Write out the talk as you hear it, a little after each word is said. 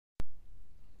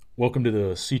Welcome to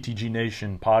the CTG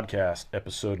Nation podcast,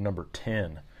 episode number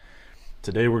 10.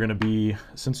 Today we're going to be,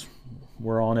 since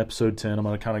we're on episode 10, I'm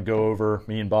going to kind of go over,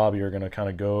 me and Bobby are going to kind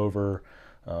of go over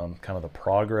kind of the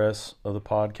progress of the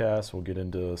podcast. We'll get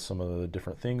into some of the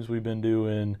different things we've been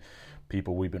doing,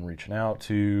 people we've been reaching out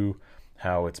to,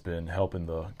 how it's been helping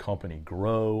the company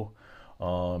grow.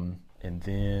 And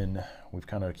then we've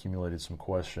kind of accumulated some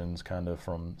questions kind of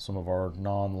from some of our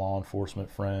non-law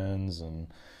enforcement friends and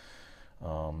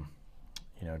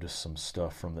just some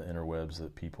stuff from the interwebs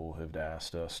that people have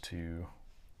asked us to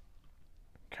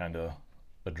kind of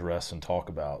address and talk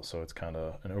about. So it's kind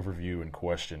of an overview and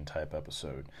question type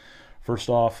episode. First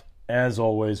off, as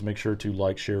always, make sure to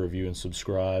like, share, review, and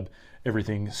subscribe.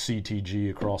 Everything CTG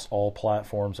across all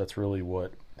platforms. That's really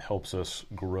what helps us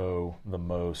grow the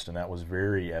most, and that was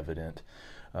very evident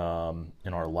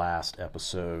in our last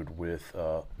episode with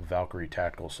Valkyrie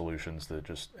Tactical Solutions that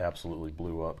just absolutely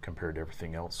blew up compared to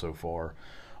everything else so far.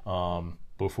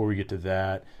 Before we get to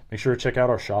that, make sure to check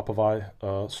out our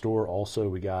Shopify store. Also,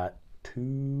 we got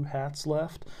 2 hats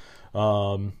left.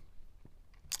 Some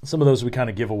of those we kind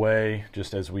of give away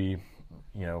just as we,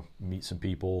 meet some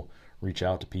people, reach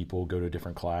out to people, go to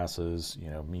different classes,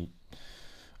 meet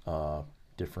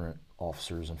different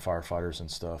officers and firefighters and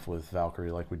stuff with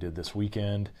Valkyrie like we did this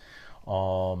weekend.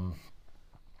 And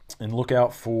look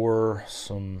out for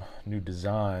some new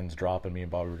designs dropping. Me and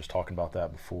Bobby were just talking about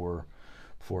that before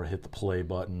I hit the play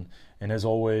button. And as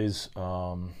always,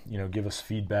 give us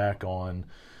feedback on,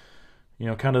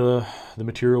 kind of the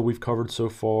material we've covered so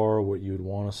far, what you would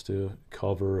want us to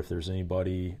cover, if there's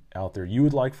anybody out there you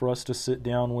would like for us to sit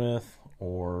down with,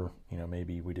 or,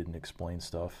 maybe we didn't explain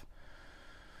stuff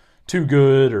too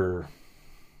good, or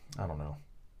I don't know,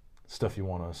 stuff you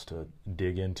want us to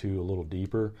dig into a little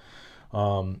deeper.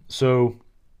 So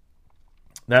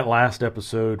that last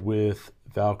episode with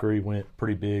Valkyrie went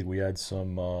pretty big. We had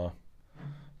some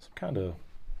kind of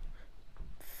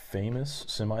famous,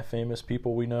 semi-famous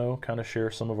people we know kind of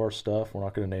share some of our stuff. We're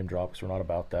not going to name drop because we're not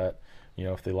about that.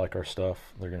 If they like our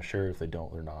stuff, they're going to share it. If they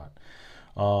don't, they're not.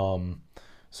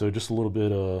 So just a little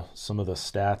bit of some of the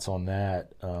stats on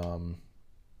that.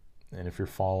 And if you're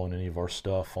following any of our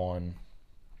stuff on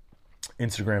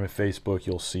Instagram and Facebook,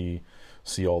 you'll see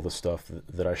all the stuff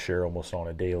that I share almost on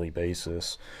a daily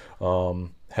basis.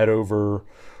 Had over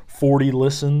 40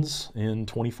 listens in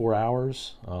 24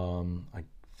 hours. I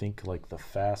think like the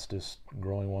fastest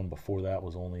growing one before that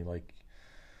was only like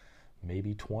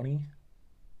maybe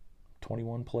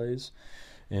 21 plays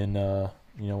in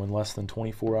less than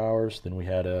 24 hours. Then we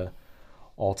had a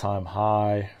all-time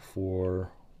high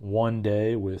for one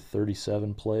day with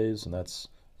 37 plays, and that's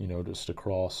just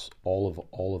across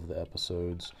all of the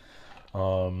episodes.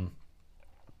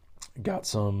 Got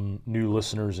some new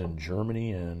listeners in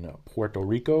Germany and Puerto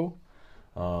Rico.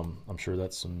 I'm sure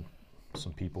that's some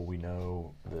people we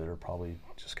know that are probably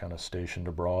just kind of stationed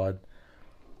abroad.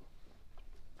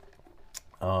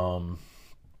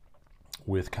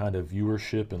 With kind of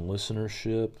viewership and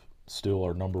listenership, still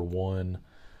our number one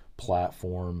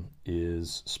platform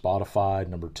is Spotify.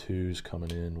 Number 2's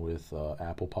coming in with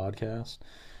Apple Podcast,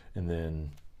 and then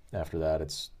after that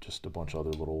it's just a bunch of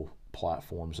other little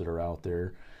platforms that are out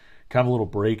there. Kind of a little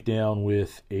breakdown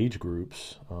with age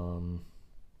groups.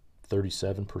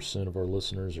 37% of our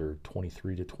listeners are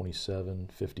 23 to 27,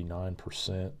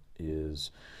 59% is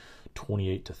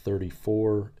 28 to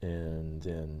 34, and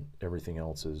then everything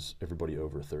else is everybody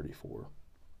over 34.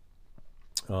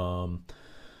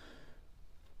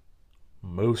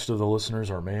 Most of the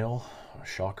listeners are male.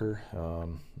 Shocker.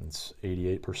 It's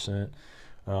 88%.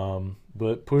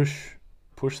 But push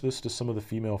this to some of the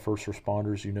female first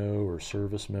responders, or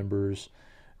service members,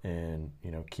 and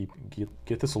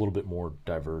get this a little bit more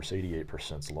diverse.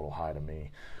 88% is a little high to me.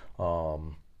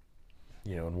 And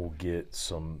we'll get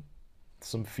some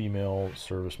female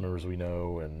service members we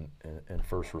know and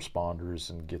first responders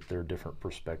and get their different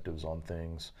perspectives on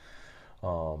things.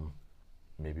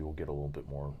 Maybe we'll get a little bit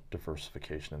more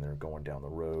diversification in there going down the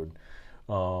road.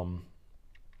 Along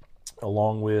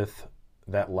with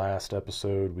that last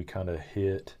episode, we kind of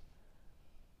hit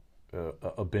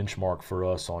a benchmark for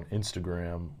us on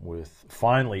Instagram with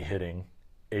finally hitting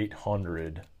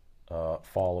 800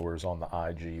 followers on the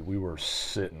IG. We were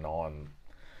sitting in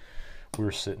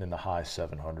the high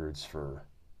 700s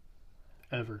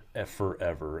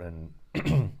forever. And,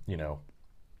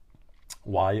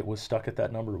 why it was stuck at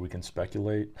that number, we can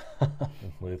speculate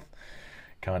with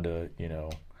kind of,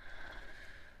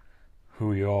 who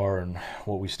we are and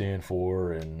what we stand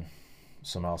for, and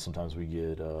sometimes we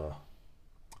get,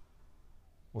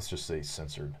 let's just say,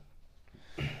 censored.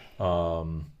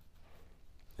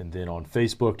 And then on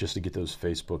Facebook, just to get those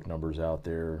Facebook numbers out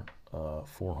there,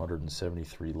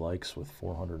 473 likes with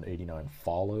 489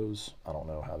 follows. I don't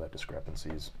know how that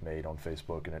discrepancy is made on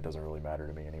Facebook, and it doesn't really matter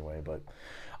to me anyway. But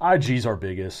IG's our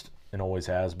biggest and always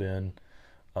has been.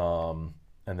 And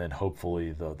then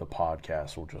hopefully the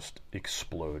podcast will just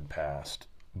explode past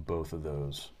both of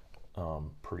those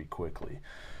pretty quickly.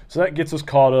 So that gets us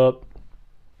caught up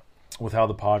with how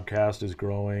the podcast is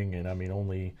growing. And I mean,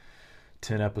 only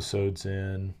 10 episodes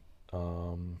in.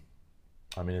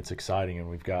 I mean, it's exciting, and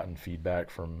we've gotten feedback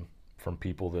from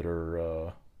people that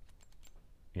are,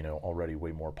 already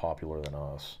way more popular than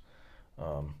us,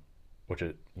 which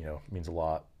it, means a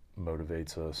lot,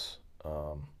 motivates us.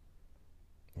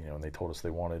 And they told us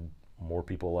they wanted more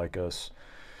people like us,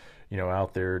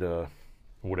 out there to,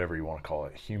 whatever you want to call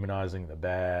it, humanizing the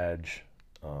badge,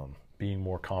 being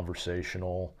more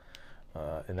conversational,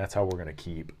 and that's how we're going to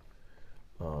keep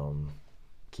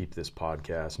this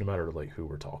podcast, no matter like who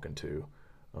we're talking to.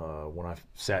 When I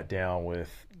sat down with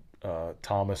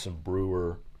Thomas and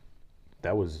Brewer,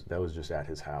 that was just at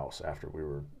his house after we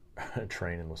were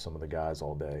training with some of the guys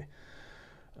all day.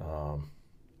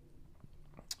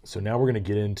 So now we're going to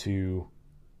get into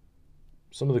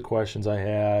some of the questions I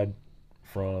had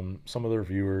from some of their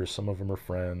viewers. Some of them are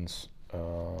friends.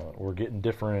 We're getting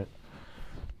different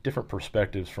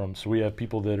perspectives from. So we have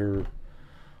people that are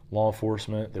law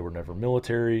enforcement that were never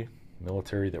military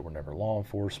that were never law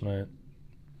enforcement,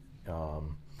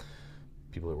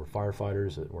 people that were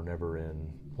firefighters that were never in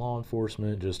law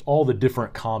enforcement, just all the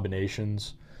different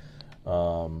combinations.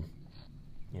 You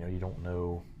don't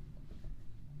know,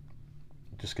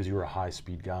 just because you were a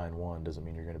high-speed guy in one doesn't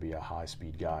mean you're going to be a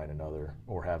high-speed guy in another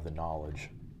or have the knowledge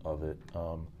of it.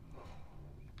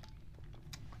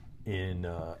 In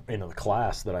the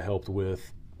class that I helped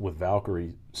with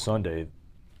Valkyrie Sunday,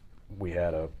 we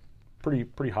had a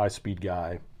pretty high-speed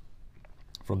guy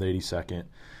from the 82nd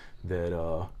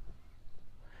that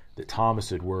Thomas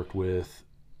had worked with,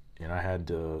 and I had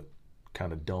to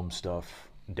kind of dumb stuff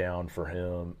down for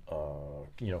him,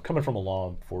 coming from a law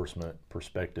enforcement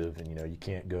perspective, and you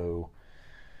can't go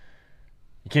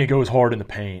as hard in the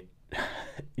paint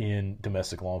in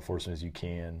domestic law enforcement as you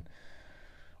can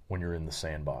when you're in the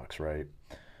sandbox, right?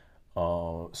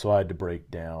 So I had to break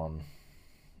down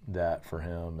that for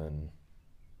him, and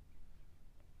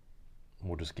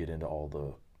we'll just get into all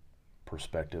the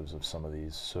perspectives of some of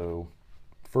these. So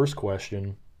first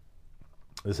question,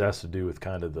 this has to do with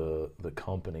kind of the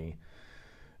company,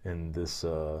 and this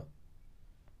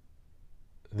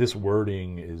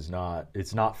wording it's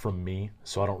not from me,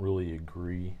 so I don't really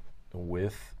agree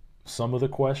with some of the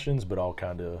questions, but I'll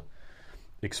kind of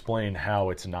explain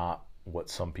how it's not what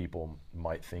some people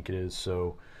might think it is.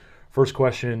 So first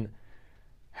question,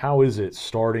 how is it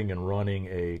starting and running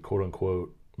a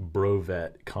quote-unquote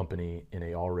bro-vet company in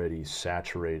a already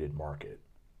saturated market?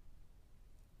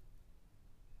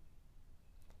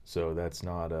 So that's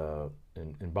not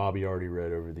and Bobby already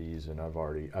read over these, and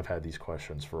I've had these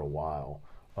questions for a while.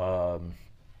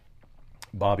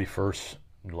 Bobby, first,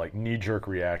 like, knee-jerk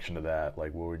reaction to that,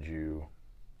 like, what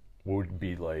would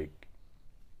be like,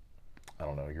 I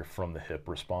don't know, your from the hip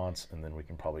response, and then we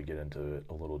can probably get into it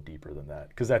a little deeper than that,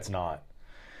 because that's not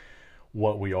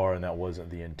what we are, and that wasn't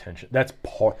the intention. That's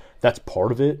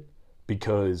part of it,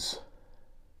 because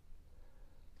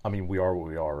I mean, we are what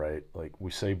we are, right? Like, we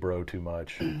say bro too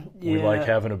much. Yeah. We like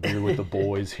having a beer with the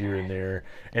boys here and there,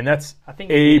 and that's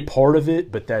part of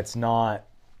it, but that's not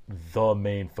the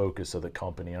main focus of the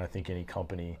company. And I think any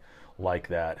company like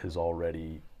that has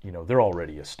already, they're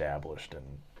already established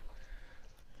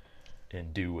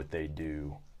and do what they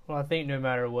do. Well, I think no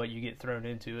matter what you get thrown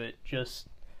into it, just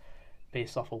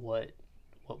based off of what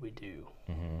we do.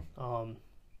 Mm-hmm.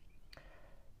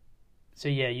 So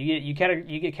yeah, you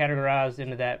get categorized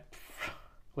into that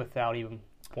without even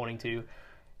wanting to,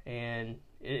 and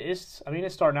it's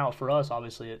starting out for us.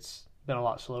 Obviously, it's been a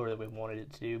lot slower than we wanted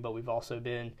it to do, but we've also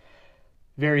been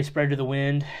very spread to the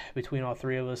wind between all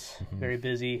three of us. Mm-hmm. Very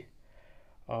busy.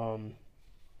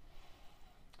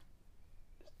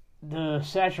 The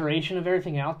saturation of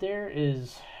everything out there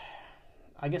is,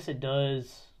 I guess it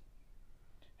does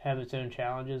have its own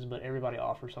challenges, but everybody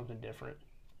offers something different.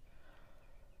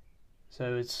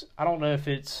 So I don't know if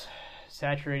it's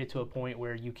saturated to a point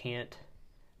where you can't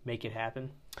make it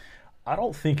happen. I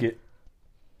don't think it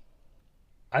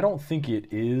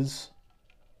is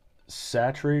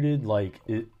saturated, like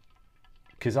it,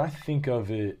 because I think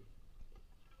of it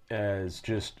as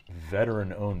just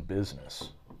veteran-owned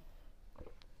business.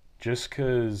 Just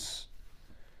because,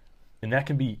 and that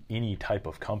can be any type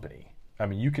of company. I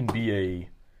mean, you can be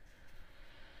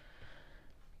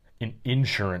an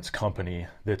insurance company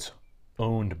that's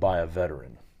owned by a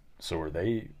veteran. So are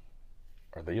they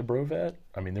a bro vet?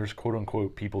 I mean, there's quote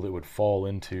unquote people that would fall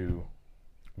into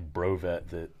bro vet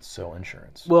that sell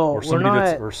insurance. Well, or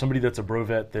somebody that's a bro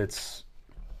vet that's,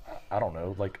 I don't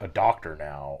know, like a doctor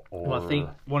now. Or well, I think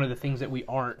one of the things that we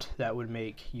aren't that would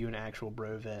make you an actual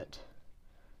bro vet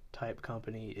type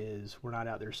company is we're not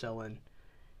out there selling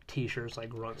T-shirts like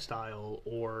Grunt Style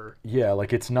or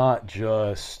like it's not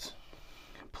just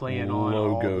playing on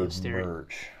all the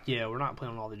merch. Yeah, we're not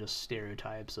playing on all the just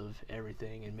stereotypes of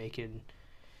everything and making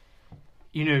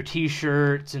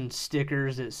T-shirts and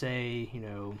stickers that say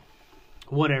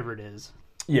whatever it is.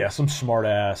 Yeah, some smart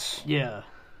ass. Yeah,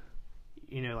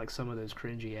 like some of those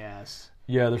cringy ass.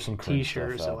 Yeah, there's some cringe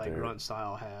T-shirts stuff out that like there. Grunt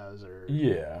Style has, or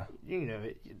the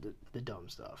dumb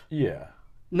stuff. Yeah.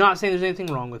 Not saying there's anything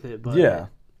wrong with it, but yeah.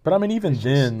 But I mean, even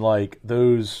then, like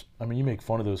those, I mean, you make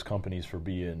fun of those companies for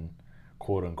being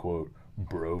quote unquote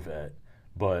bro vet,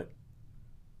 but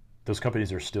those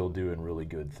companies are still doing really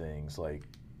good things. Like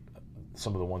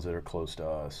some of the ones that are close to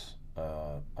us,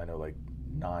 I know like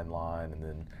 9 Line, and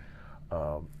then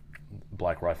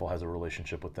Black Rifle has a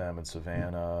relationship with them in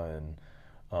Savannah, and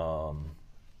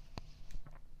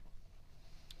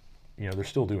they're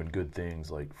still doing good things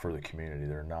like for the community.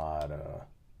 They're not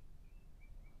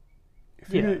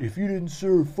if you didn't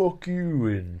serve, fuck you.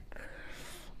 And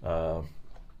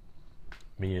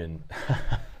me and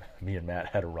Matt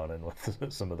had a run-in with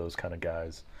some of those kind of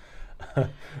guys the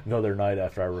other night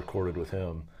after I recorded with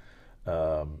him.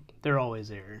 They're always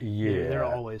there. Yeah, they're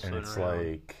always and fun it's around.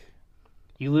 like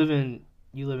you live in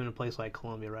a place like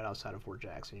Columbia, right outside of Fort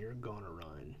Jackson. You're going to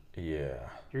run. Yeah.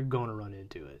 You're going to run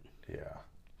into it. Yeah.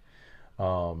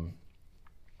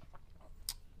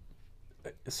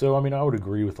 So, I mean, I would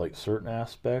agree with like certain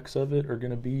aspects of it are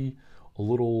going to be a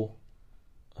little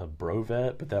bro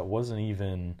vet, but that wasn't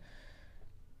even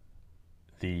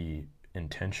the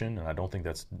intention, and I don't think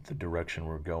that's the direction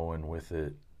we're going with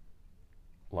it,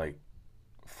 like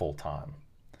full time.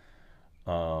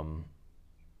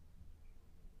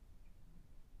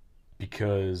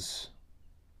 Because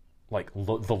like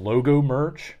the logo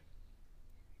merch,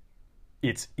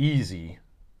 it's easy,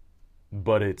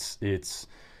 but it's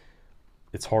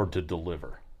hard to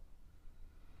deliver.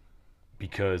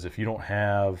 Because if you're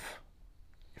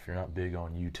not big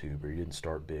on YouTube, or you didn't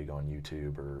start big on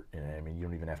YouTube, or I mean, you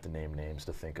don't even have to name names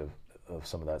to think of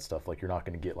some of that stuff. Like, you're not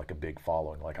going to get like a big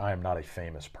following. Like, I am not a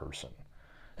famous person,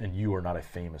 and you are not a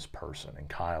famous person, and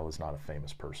Kyle is not a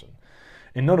famous person,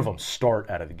 and none of them start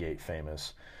out of the gate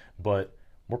famous. But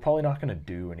we're probably not going to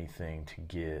do anything to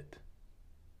get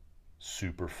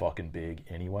super fucking big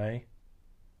anyway.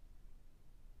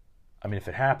 I mean, if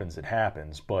it happens, it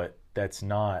happens, but that's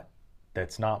not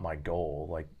my goal.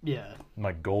 Like, yeah,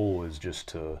 my goal is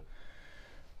just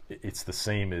it's the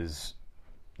same as,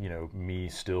 me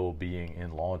still being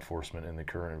in law enforcement in the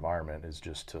current environment, is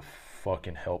just to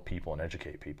fucking help people and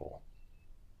educate people.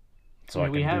 So I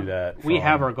can do that. We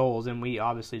have our goals, and we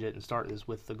obviously didn't start this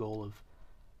with the goal of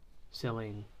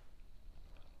selling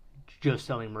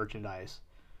merchandise.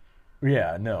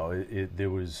 Yeah, no, there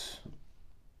was.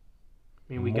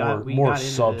 I mean, more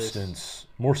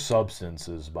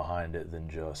substances behind it than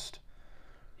just.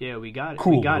 Yeah, we got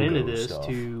cool into this stuff.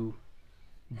 To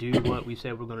do what we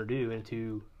said we're going to do, and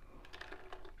to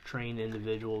train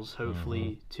individuals,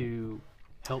 hopefully, to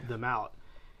help them out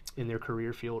in their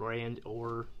career field or in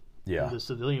the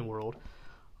civilian world.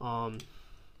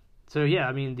 So yeah,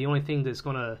 I mean, the only thing that's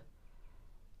going to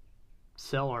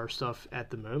sell our stuff at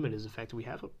the moment is the fact that we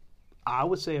have I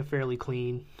would say a fairly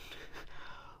clean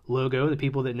logo. The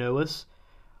people that know us,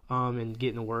 and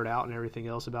getting the word out and everything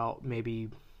else about maybe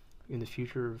in the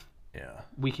future,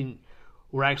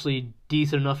 we're actually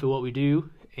decent enough at what we do,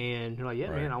 and you're like, yeah,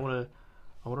 right, man, I want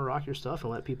to rock your stuff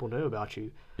and let people know about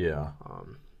you. Yeah.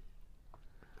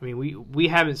 I mean, we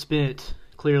haven't spent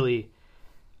clearly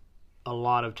a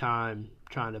lot of time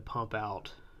trying to pump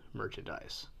out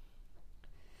merchandise.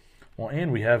 Well,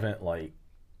 and we haven't like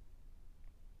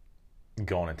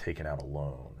gone and taken out a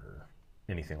loan or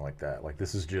anything like that. Like,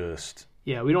 this is just...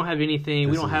 Yeah, we don't have anything.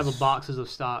 We don't have boxes of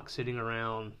stock sitting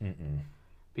around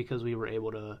because we were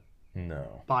able to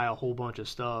buy a whole bunch of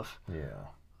stuff.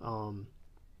 Yeah.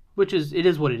 Which it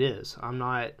is what it is. I'm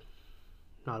not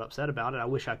upset about it. I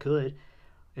wish I could,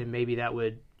 and maybe that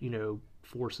would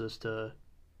force us to.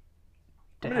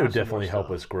 I mean, it would definitely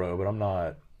help us grow, but I'm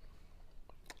not.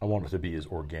 I want it to be as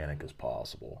organic as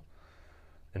possible.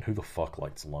 And who the fuck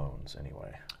likes loans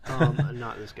anyway?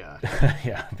 Not this guy.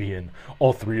 Yeah, being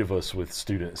all three of us with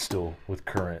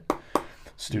current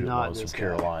student loans from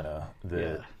Carolina.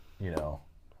 That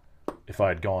if I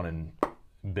had gone and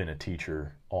been a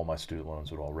teacher, all my student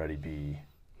loans would already be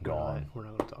gone. We're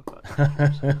not going to talk about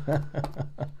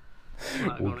that. We're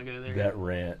not going to go there.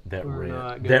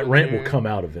 That rant will come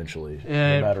out eventually,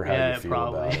 no matter how you feel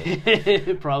about it.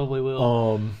 It probably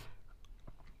will.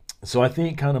 So I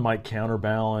think kind of my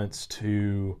counterbalance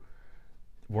to,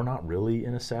 we're not really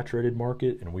in a saturated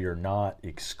market, and we are not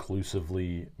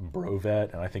exclusively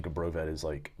Brovet. And I think a Brovet is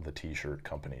like the t-shirt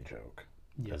company joke.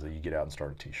 Yeah. As you get out and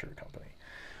start a t-shirt company.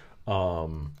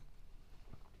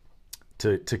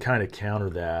 To kind of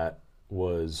counter that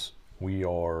was, we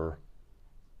are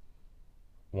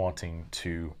wanting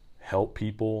to help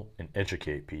people and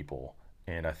educate people.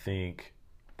 And I think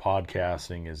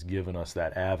podcasting has given us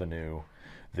that avenue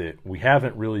that we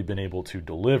haven't really been able to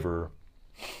deliver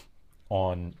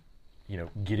on,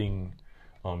 getting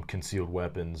concealed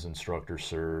weapons instructor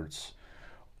certs,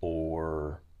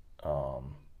 or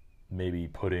maybe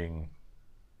putting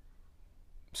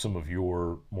some of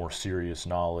your more serious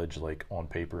knowledge like on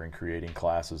paper and creating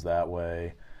classes that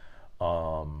way.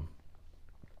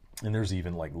 And there's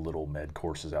even like little med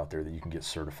courses out there that you can get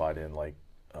certified in, like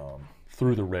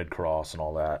through the Red Cross and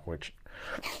all that, which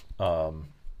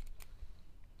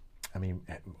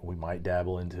we might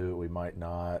dabble into it, we might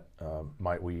not.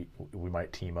 We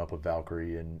might team up with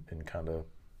Valkyrie and kind of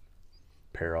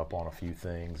pair up on a few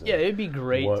things. Yeah, it'd be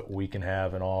great. What we can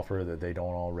have and offer that they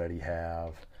don't already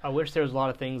have. I wish there was a lot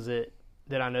of things that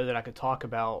I know that I could talk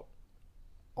about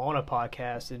on a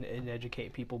podcast and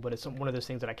educate people, but it's one of those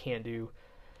things that I can't do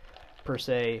per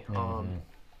se. Mm-hmm.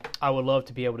 I would love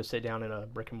to be able to sit down in a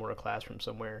brick and mortar classroom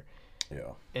somewhere,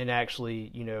 and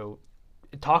actually,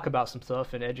 talk about some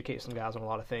stuff and educate some guys on a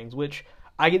lot of things, which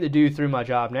I get to do through my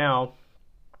job now.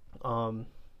 But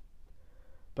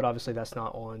obviously that's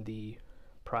not on the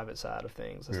private side of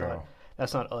things.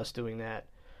 That's not us doing that.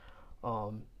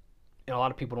 And a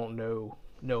lot of people don't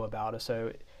know about it.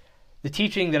 So the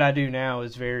teaching that I do now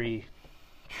is it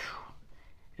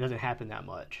doesn't happen that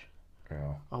much.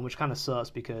 Yeah. Which kind of sucks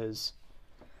because,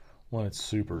 well, it's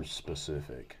super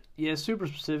specific. Yeah, it's super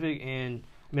specific, and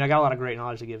I got a lot of great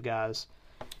knowledge to give guys,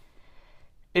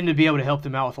 and to be able to help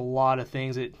them out with a lot of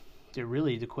things that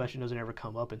really the question doesn't ever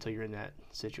come up until you're in that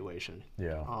situation.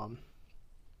 Yeah.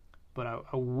 But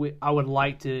I would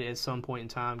like to at some point in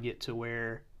time get to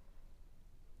where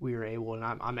we are able, and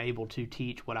I'm able to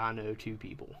teach what I know to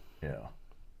people. Yeah.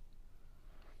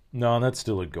 No, and that's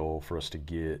still a goal for us to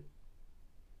get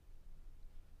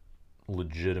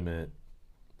legitimate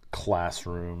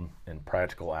classroom and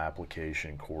practical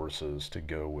application courses to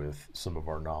go with some of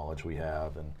our knowledge we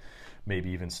have, and maybe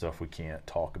even stuff we can't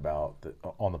talk about that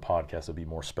on the podcast would be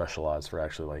more specialized for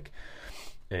actually like,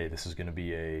 hey, this is going to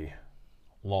be a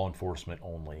law enforcement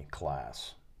only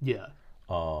class. Yeah.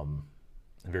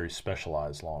 Very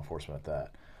specialized law enforcement at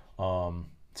that.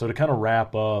 So to kind of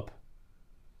wrap up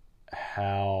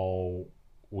how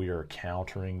we are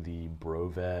countering the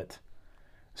Brovet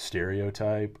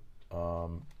stereotype,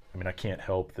 I can't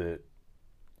help that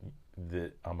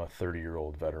I'm a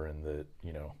 30-year-old veteran that,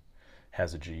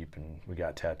 has a Jeep and we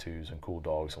got tattoos and cool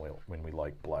dogs and when we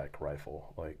like black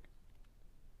rifle. Like,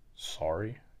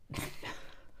 sorry?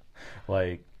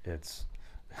 Like, it's...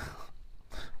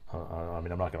 I'm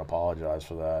not going to apologize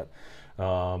for that.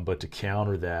 But to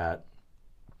counter that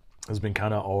has been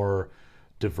kind of our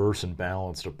diverse and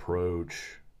balanced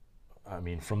approach.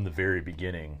 From the very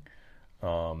beginning,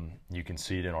 you can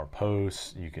see it in our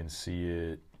posts. You can see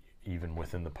it even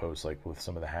within the posts, like with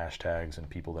some of the hashtags and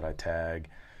people that I tag.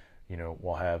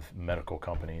 We'll have medical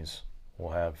companies.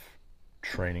 We'll have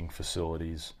training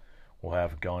facilities. We'll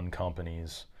have gun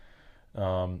companies.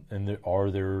 And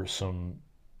there some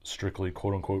strictly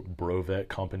quote-unquote Brovet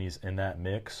companies in that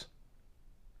mix?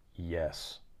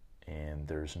 Yes, and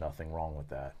there's nothing wrong with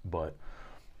that. But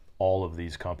all of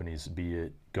these companies, be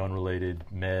it gun-related,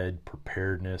 med,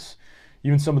 preparedness,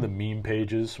 even some of the meme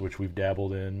pages, which we've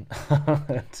dabbled in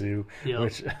too,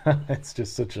 which it's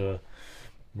just such a...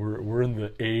 We're in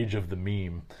the age of the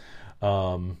meme.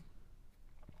 And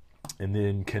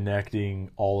then connecting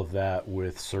all of that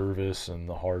with service and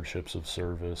the hardships of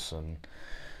service, and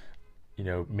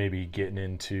maybe getting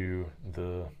into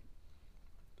the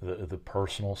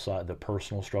personal side, the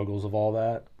personal struggles of all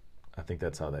that. I think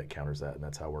that's how that counters that, and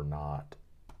that's how we're not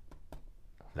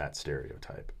that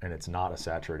stereotype. And it's not a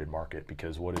saturated market,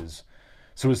 because is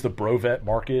the Brovet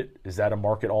market, is that a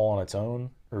market all on its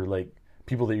own? Or like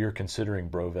people that you're considering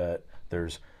Brovet,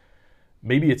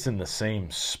 maybe it's in the same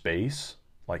space.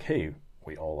 Like, hey,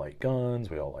 we all like guns,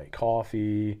 we all like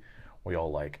coffee, we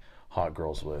all like hot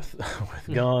girls with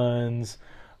guns.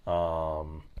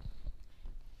 No,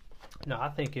 I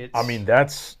think it's... I've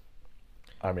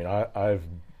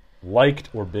liked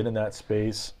or been in that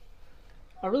space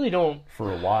I really don't.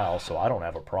 for a while, so I don't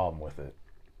have a problem with it.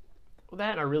 Well,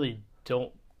 that I really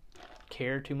don't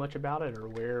care too much about it or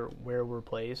where we're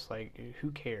placed. Like,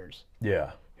 who cares?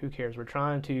 Yeah. Who cares? We're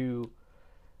trying to,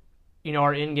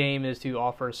 our end game is to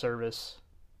offer a service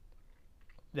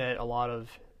that a lot of,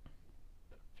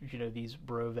 these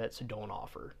bro vets don't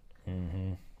offer.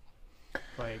 Mm-hmm.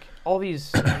 Like, all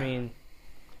these, I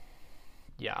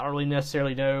don't really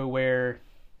necessarily know where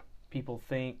people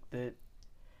think that,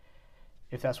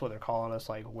 if that's what they're calling us,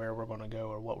 like where we're going to go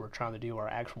or what we're trying to do, our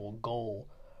actual goal.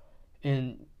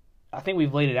 And I think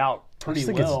we've laid it out pretty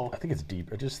well. I think it's deep.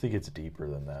 I just think it's deeper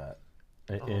than that.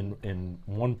 And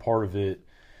one part of it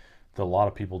that a lot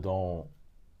of people don't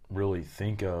really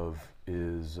think of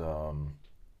is,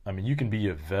 you can be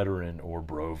a veteran or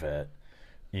bro vet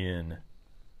in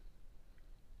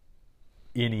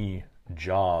any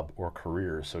job or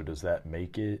career. So does that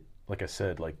make it, like I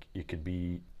said, like it could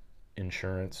be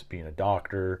insurance, being a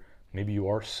doctor, maybe you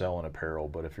are selling apparel,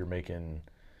 but if you're making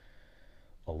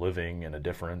a living and a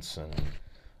difference and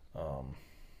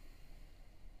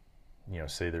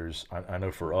say there's, I know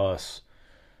for us,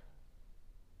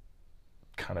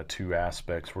 kind of two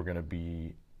aspects we're going to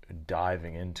be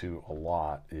diving into a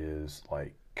lot is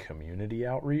like community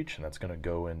outreach, and that's going to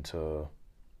go into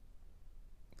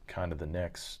kind of the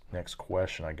next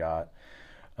question I got.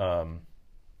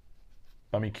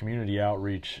 Community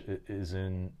outreach is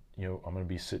in, I'm going to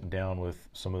be sitting down with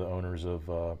some of the owners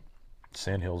of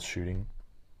Sandhills Shooting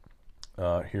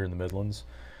here in the Midlands.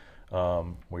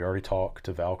 We already talked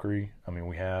to Valkyrie.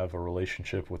 We have a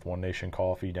relationship with One Nation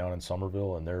Coffee down in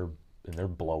Somerville, and they're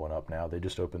blowing up now. They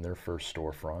just opened their first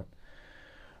storefront.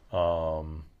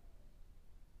 And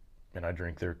I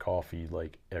drink their coffee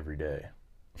like every day.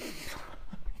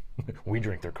 We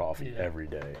drink their coffee every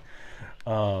day.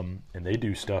 And they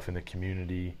do stuff in the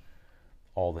community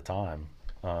all the time.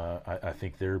 I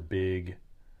think they're big.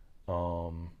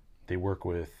 They work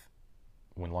with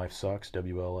When Life Sucks,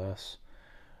 WLS,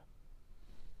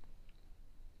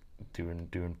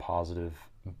 doing positive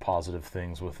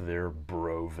things with their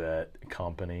bro vet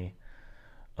company.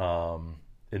 And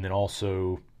then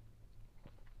also,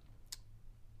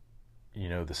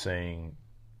 the saying,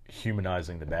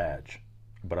 humanizing the badge.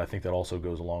 But I think that also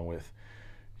goes along with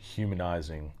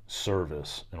humanizing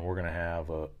service, and we're going to have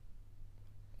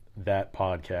that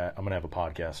podcast. I'm going to have a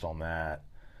podcast on that.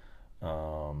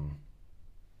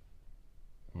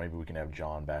 Maybe we can have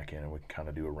John back in, and we can kind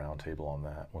of do a roundtable on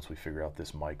that once we figure out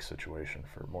this mic situation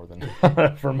for more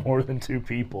than two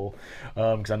people.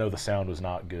 Because I know the sound was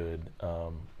not good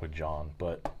with John,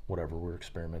 but whatever, we're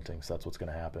experimenting, so that's what's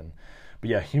going to happen.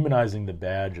 But yeah, humanizing the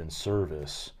badge and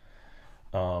service,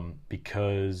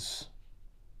 because,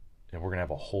 and we're going to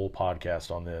have a whole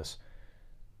podcast on this.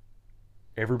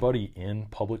 Everybody in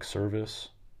public service,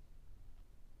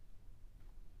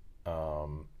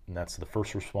 and that's the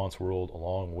first response world,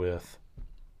 along with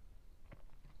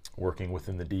working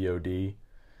within the DoD,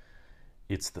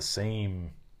 it's the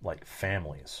same, like,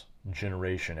 families,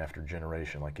 generation after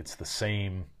generation. Like, it's the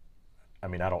same, I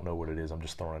don't know what it is, I'm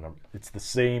just throwing a number. It's the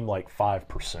same, like,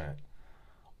 5%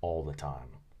 all the time.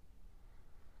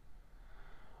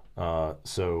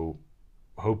 So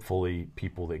hopefully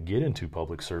people that get into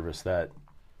public service, that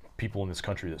people in this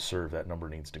country that serve, that number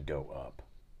needs to go up.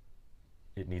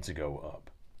 It needs to go up.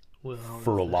 Well,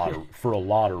 for a lot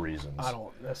of reasons. I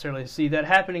don't necessarily see that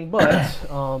happening, but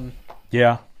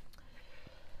yeah.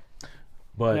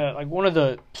 But yeah, like what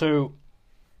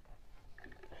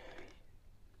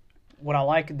I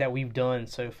like that we've done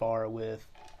so far with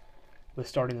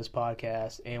starting this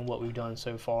podcast, and what we've done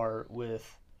so far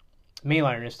with mainly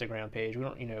our Instagram page. We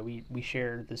don't, we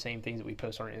share the same things that we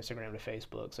post on our Instagram to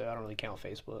Facebook, so I don't really count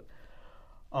Facebook.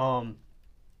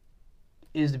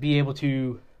 Is to be able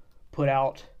to put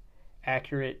out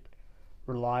accurate,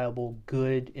 reliable,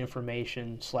 good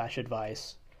information /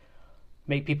 advice,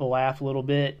 make people laugh a little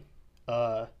bit,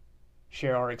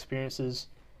 share our experiences,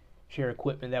 share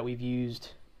equipment that we've used,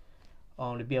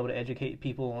 to be able to educate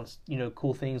people on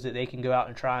cool things that they can go out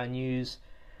and try and use.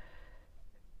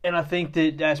 And I think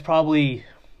that that's probably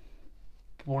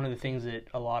one of the things that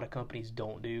a lot of companies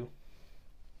don't do,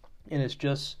 and it's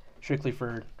just strictly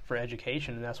for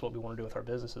education, and that's what we want to do with our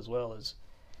business as well, is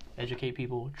educate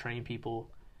people, train people,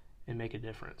 and make a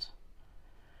difference.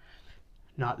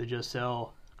 Not to just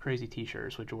sell crazy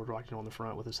t-shirts with George Washington on the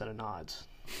front with a set of nods.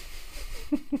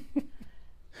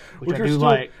 Which I do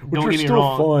like. Don't get me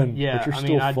wrong. Fun. Yeah,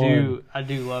 I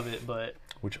do love it, but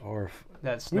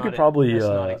that's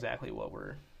not exactly what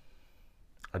we're.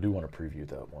 I do want to preview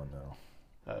that one though.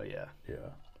 Oh yeah. Yeah.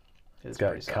 It's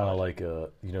got kind of like a,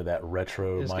 that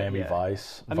retro Miami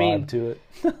Vice vibe to it.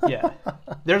 Yeah.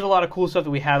 There's a lot of cool stuff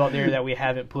that we have out there that we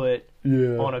haven't put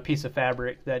on a piece of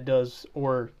fabric that does,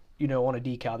 or, on a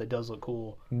decal that does look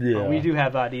cool. Yeah. We do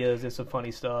have ideas and some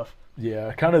funny stuff. Yeah,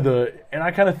 I kind of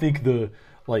think the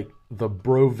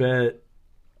brovet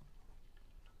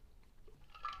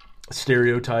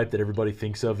stereotype that everybody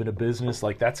thinks of in a business,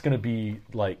 like that's going to be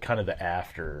like kind of the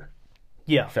after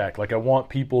fact. Like I want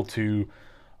people to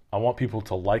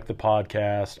like the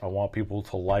podcast. I want people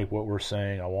to like what we're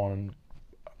saying. I want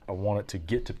it to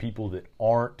get to people that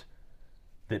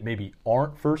maybe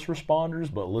aren't first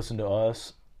responders, but listen to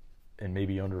us and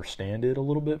maybe understand it a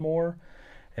little bit more.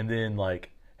 And then like,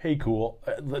 hey, cool,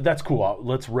 that's cool.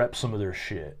 Let's rep some of their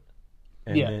shit.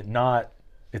 And then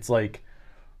it's like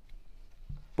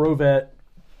brovet,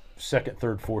 second,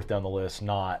 third, fourth down the list,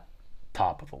 not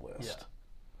top of the list. Yeah.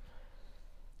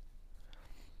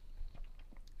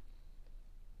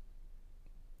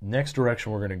 Next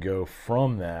direction we're going to go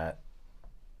from that,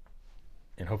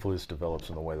 and hopefully this develops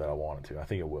in the way that I want it to. I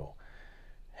think it will.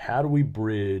 How do we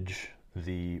bridge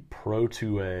the pro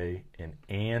 2A and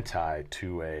anti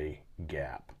 2A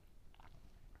gap?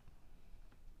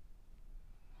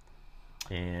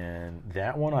 And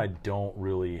that one I don't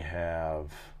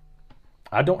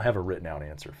have a written out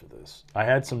answer for this. I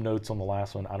had some notes on the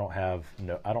last one. I don't have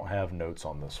notes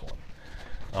on this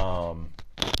one.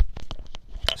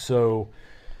 So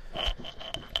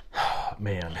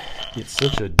man, it's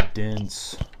such a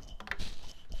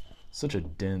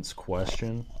dense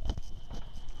question.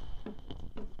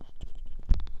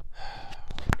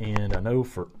 And I know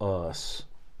for us,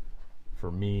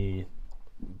 for me,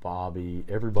 Bobby,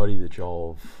 everybody that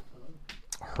y'all have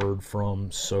heard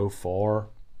from so far,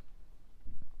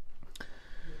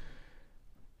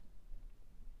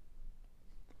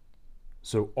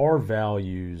 so our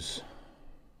values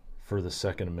for the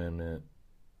Second Amendment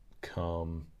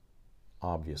come,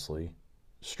 obviously,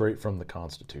 straight from the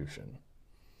Constitution.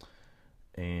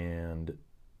 And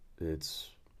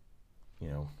it's,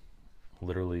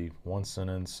 literally one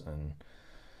sentence and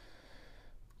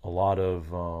a lot of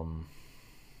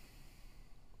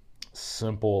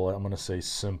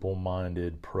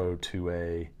simple-minded pro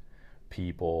 2A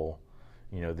people,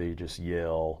 they just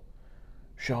yell,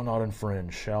 shall not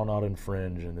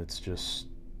infringe, and it's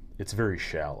very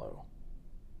shallow.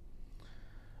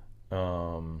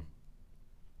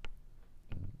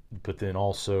 But then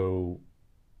also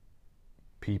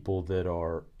people that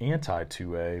are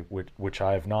anti-2A, which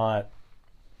I have not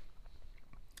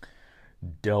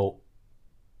dealt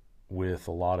with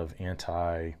a lot of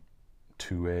anti-2A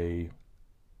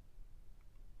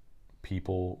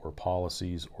people or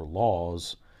policies or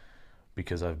laws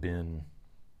because I've been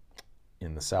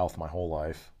in the South my whole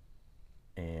life,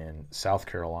 and South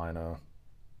Carolina,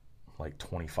 like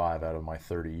 25 out of my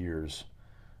 30 years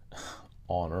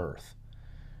on Earth.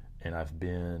 And I've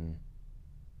been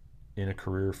in a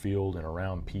career field and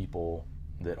around people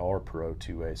that are pro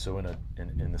 2A. So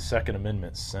in the Second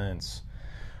Amendment sense,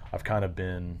 I've kind of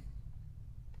been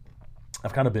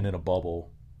in a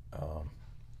bubble,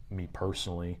 me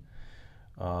personally,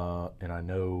 and I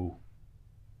know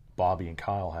Bobby and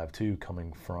Kyle have too,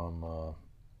 coming from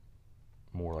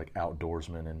more like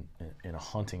outdoorsmen and in a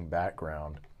hunting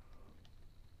background.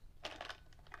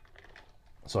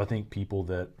 So I think people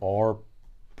that are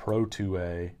pro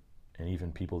 2A and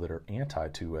even people that are anti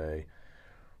 2A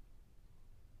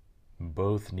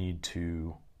both need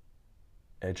to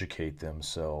educate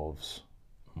themselves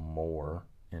more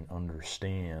and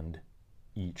understand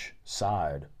each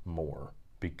side more,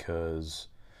 because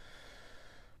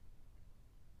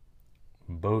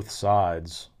both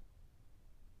sides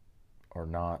are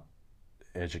not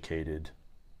educated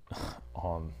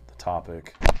on the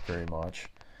topic very much,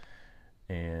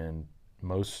 and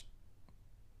most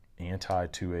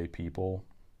anti-2A people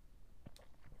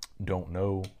don't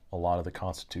know a lot of the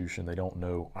Constitution. They don't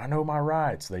know, I know my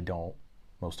rights. They don't.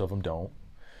 Most of them don't.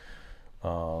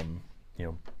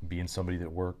 Being somebody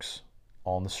that works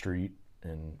on the street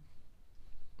and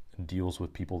deals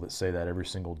with people that say that every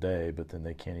single day, but then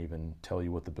they can't even tell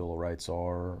you what the Bill of Rights are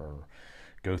or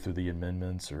go through the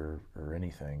amendments or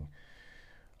anything.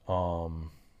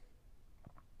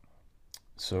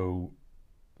 So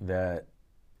that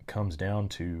comes down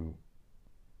to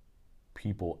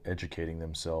people educating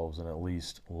themselves and at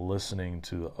least listening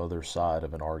to the other side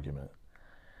of an argument.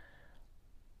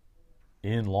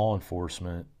 In law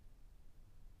enforcement,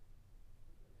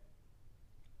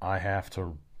 I have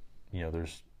to,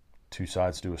 there's two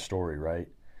sides to a story, right?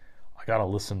 I got to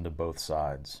listen to both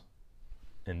sides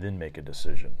and then make a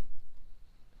decision.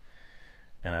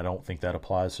 And I don't think that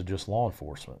applies to just law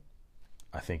enforcement.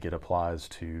 I think it applies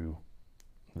to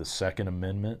the Second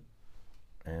Amendment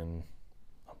and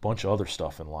a bunch of other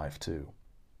stuff in life too.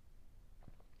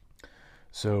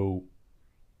 So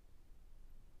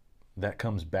that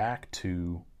comes back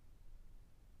to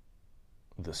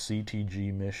the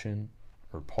CTG mission,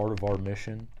 or part of our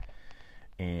mission,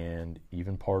 and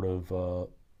even part of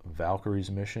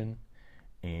Valkyrie's mission,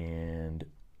 and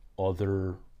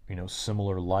other,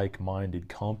 similar like-minded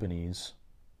companies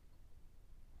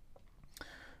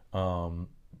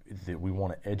that we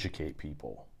want to educate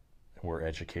people. We're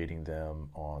educating them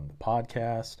on the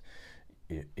podcast.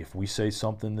 If we say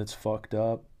something that's fucked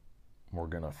up, we're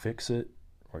going to fix it.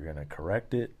 We're going to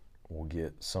correct it. We'll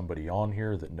get somebody on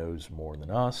here that knows more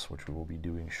than us, which we will be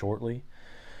doing shortly.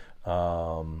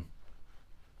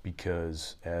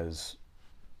 Because as,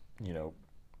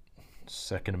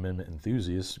 Second Amendment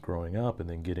enthusiasts growing up and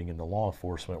then getting into law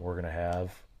enforcement, we're going to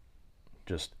have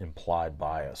just implied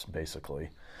bias, basically.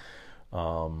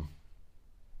 But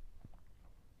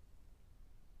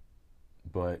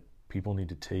people need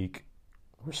to take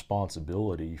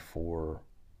responsibility for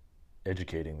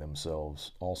educating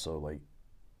themselves also. Like,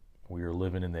 we are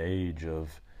living in the age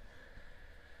of,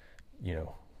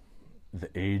 the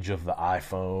age of the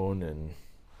iPhone and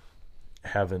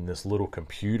having this little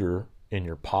computer in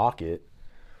your pocket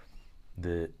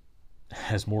that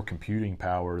has more computing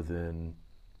power than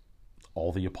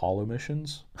all the Apollo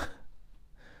missions.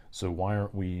 So why are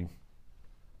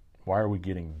we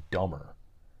getting dumber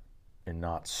and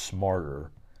not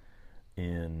smarter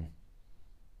in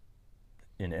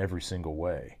every single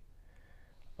way?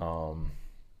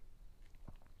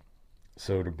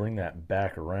 So to bring that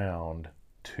back around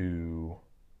to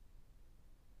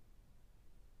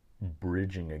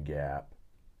bridging a gap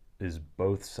is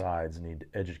both sides need to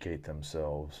educate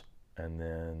themselves, and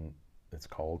then it's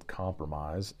called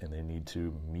compromise, and they need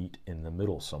to meet in the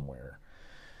middle somewhere,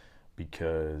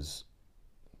 because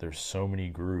there's so many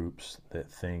groups that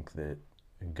think that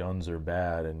guns are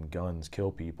bad and guns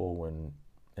kill people, and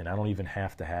I don't even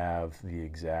have to have the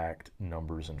exact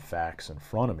numbers and facts in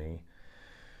front of me,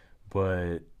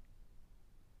 but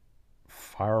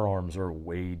firearms are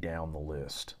way down the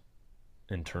list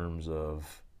in terms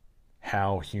of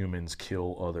how humans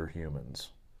kill other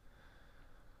humans.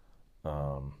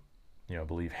 I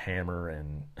believe hammer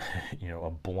and, a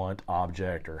blunt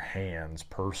object or hands,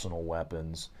 personal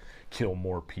weapons, kill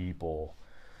more people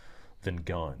than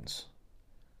guns.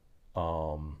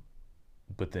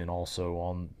 But then also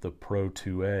on the Pro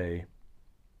 2A,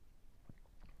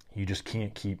 you just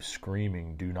can't keep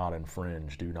screaming, do not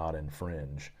infringe, do not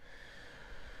infringe.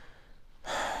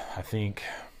 I think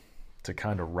to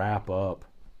kind of wrap up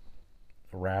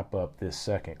this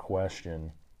second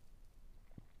question,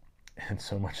 and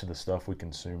so much of the stuff we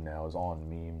consume now is on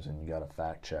memes and you got to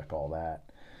fact check all that,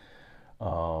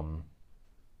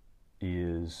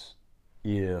 is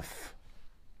if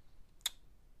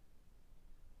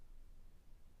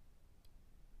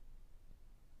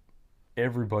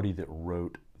everybody that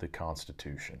wrote the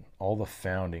Constitution, all the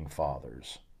founding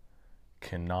fathers,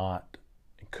 could not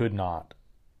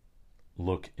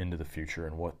look into the future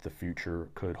and what the future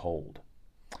could hold.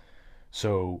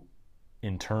 So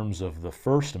in terms of the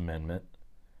First Amendment,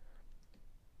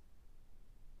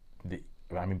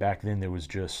 back then there was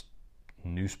just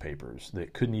newspapers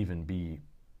that couldn't even be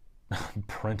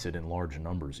printed in large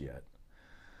numbers yet.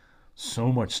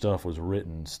 So much stuff was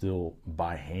written still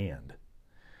by hand.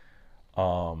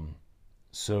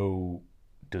 So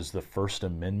does the First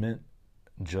Amendment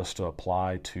just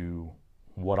apply to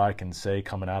what I can say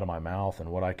coming out of my mouth and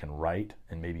what I can write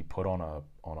and maybe put on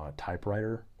a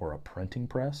typewriter or a printing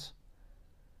press?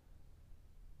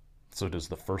 So does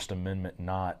the First Amendment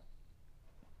not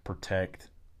protect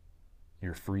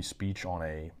your free speech on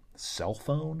a cell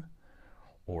phone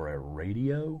or a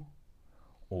radio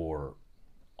or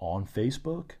on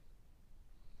Facebook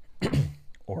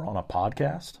or on a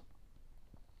podcast?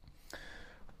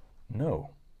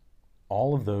 No.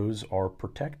 All of those are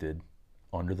protected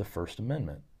under the First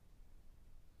Amendment.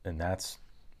 And that's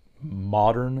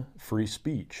modern free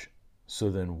speech. So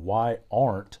then why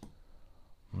aren't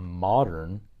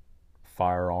modern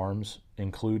firearms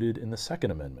included in the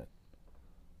Second Amendment?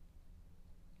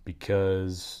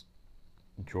 Because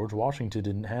George Washington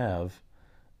didn't have,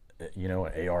 an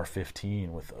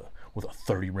AR-15 with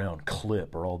a 30-round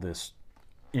clip or all this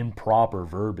improper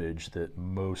verbiage that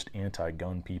most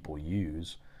anti-gun people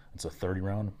use. It's a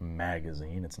 30-round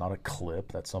magazine. It's not a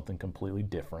clip. That's something completely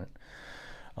different.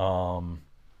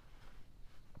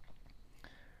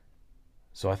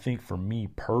 So I think for me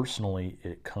personally,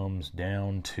 it comes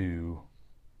down to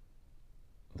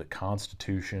the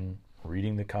Constitution,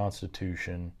 reading the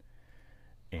Constitution,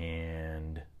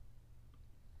 and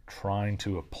trying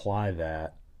to apply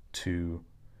that to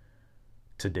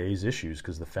today's issues,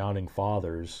 because the founding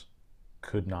fathers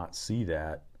could not see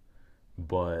that,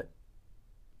 but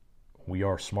we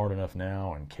are smart enough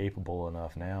now and capable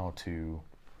enough now to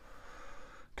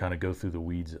kind of go through the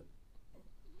weeds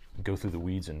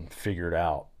and figure it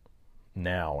out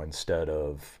now, instead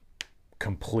of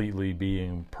completely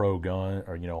being pro-gun,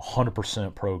 or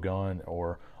 100% pro-gun,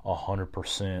 or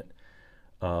 100%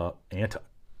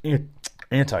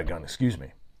 anti-gun. Excuse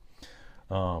me.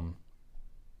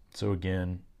 So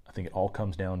again, I think it all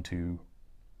comes down to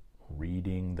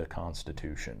reading the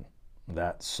Constitution.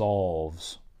 That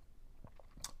solves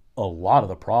a lot of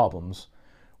the problems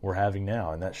we're having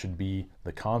now, and that should be,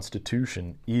 the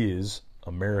Constitution is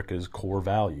America's core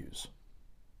values.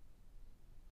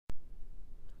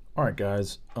 All right,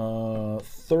 guys.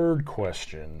 Third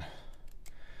question. I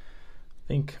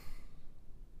think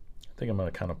I'm going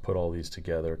to kind of put all these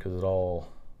together because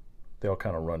they all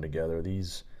kind of run together.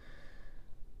 This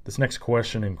next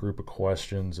question and group of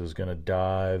questions is going to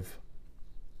dive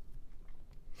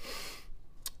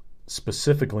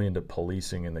specifically into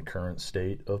policing and the current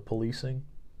state of policing.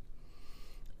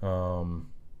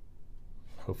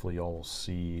 Hopefully y'all will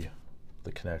see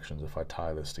the connections if I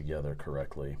tie this together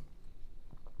correctly.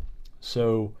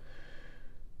 So,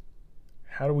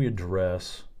 how do we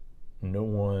address no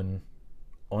one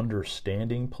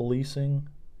understanding policing,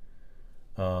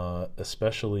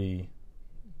 especially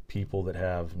people that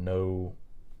have no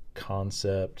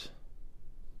concept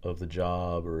of the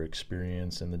job or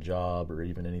experience in the job or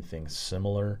even anything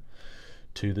similar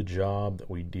to the job that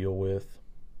we deal with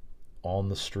on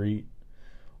the street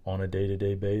on a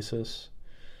day-to-day basis?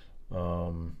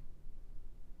 I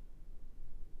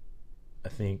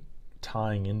think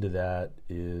tying into that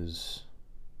is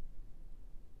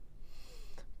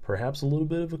perhaps a little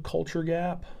bit of a culture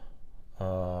gap.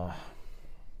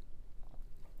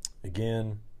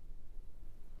 Again,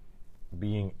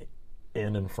 being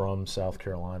in and from South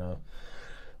Carolina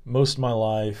most of my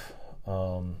life,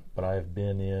 but I have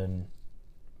been in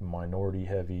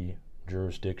minority-heavy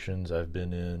jurisdictions. I've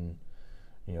been in,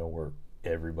 where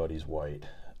everybody's white.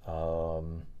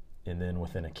 And then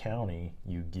within a county,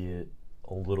 you get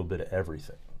a little bit of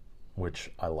everything, which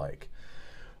I like.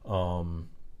 Because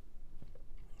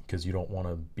you don't want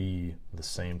to be the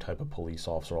same type of police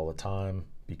officer all the time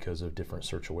because of different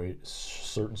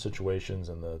certain situations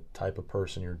and the type of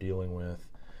person you're dealing with.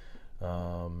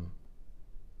 You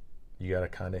got to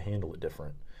kind of handle it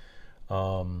different.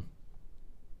 So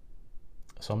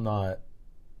I'm not,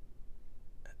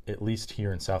 at least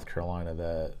here in South Carolina,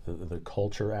 that the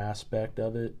culture aspect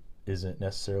of it isn't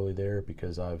necessarily there,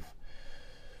 because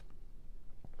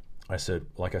like I said,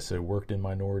 worked in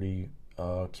minority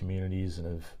communities and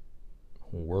have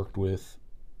worked with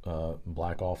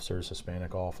black officers,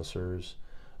 Hispanic officers,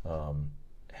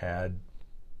 had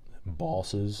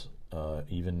bosses,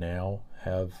 even now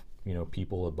have,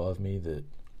 people above me that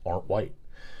aren't white.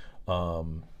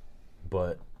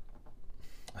 But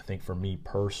I think for me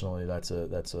personally,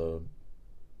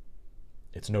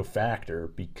 it's no factor,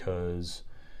 because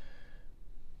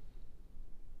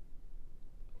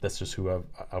that's just who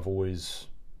I've always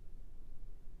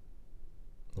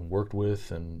worked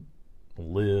with and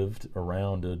lived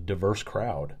around a diverse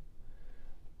crowd.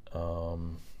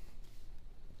 And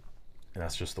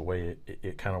that's just the way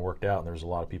it kind of worked out. And there's a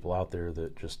lot of people out there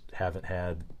that just haven't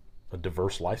had a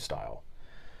diverse lifestyle.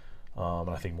 And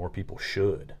I think more people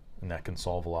should. And that can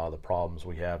solve a lot of the problems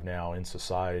we have now in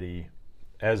society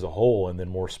as a whole, and then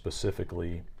more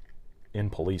specifically in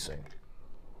policing.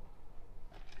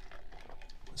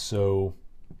 So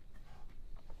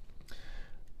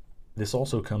this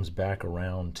also comes back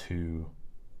around to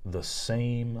the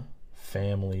same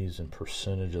families and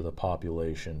percentage of the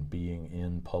population being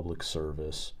in public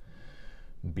service,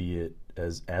 be it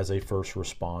as a first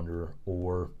responder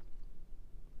or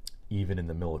even in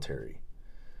the military.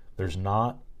 There's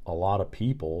not a lot of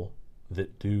people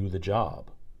that do the job.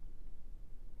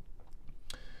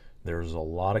 There's a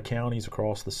lot of counties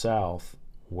across the South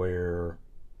where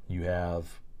you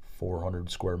have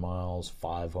 400 square miles,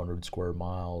 500 square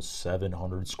miles,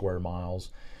 700 square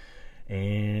miles,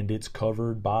 and it's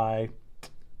covered by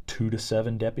 2 to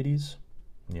 7 deputies,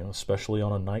 especially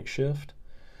on a night shift.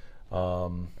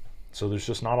 So there's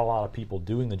just not a lot of people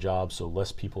doing the job, so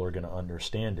less people are going to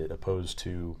understand it, opposed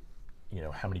to,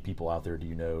 how many people out there do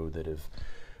you know that have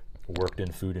worked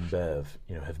in food and bev,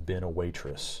 have been a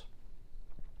waitress,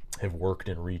 have worked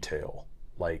in retail?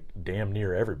 Like damn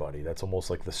near everybody. That's almost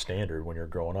like the standard when you're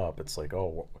growing up. It's like,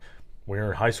 oh, when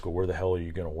you're in high school, where the hell are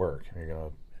you going to work?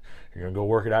 You're you're going to go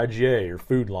work at IGA or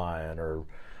Food Lion or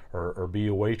be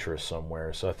a waitress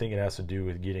somewhere. So I think it has to do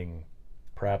with getting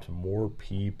perhaps more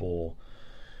people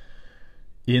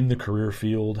in the career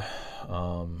field,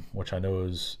 which I know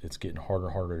it's getting harder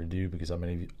and harder to do, because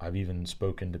I've even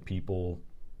spoken to people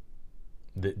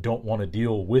that don't want to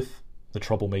deal with the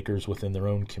troublemakers within their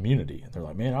own community. And they're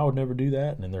like, man, I would never do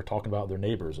that. And then they're talking about their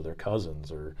neighbors or their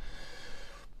cousins or,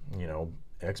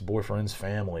 ex-boyfriends'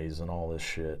 families and all this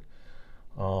shit.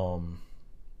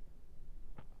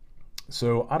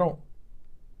 So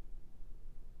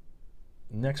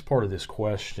next part of this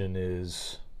question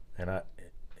is, and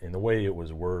the way it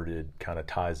was worded kind of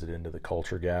ties it into the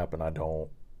culture gap, and I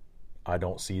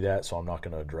don't see that, so I'm not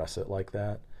going to address it like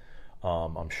that.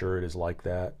 I'm sure it is like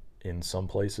that in some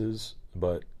places,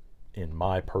 but in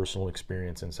my personal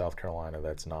experience in South Carolina,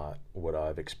 that's not what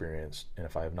I've experienced. And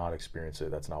if I have not experienced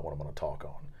it, that's not what I'm going to talk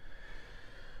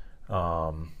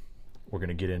on. We're going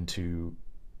to get into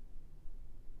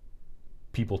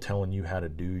people telling you how to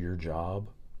do your job.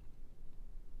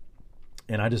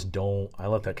 And I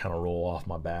let that kind of roll off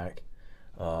my back,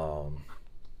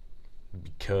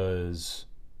 because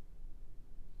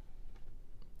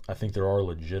I think there are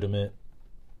legitimate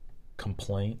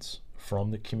complaints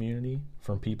from the community,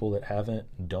 from people that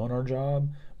haven't done our job,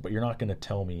 but you're not going to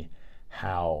tell me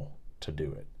how to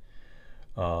do it.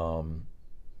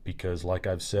 Because like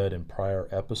I've said in prior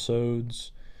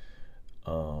episodes,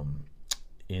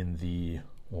 in the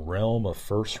realm of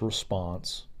first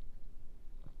response,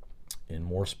 and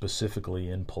more specifically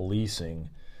in policing,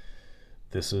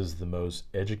 this is the most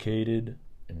educated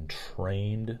and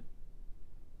trained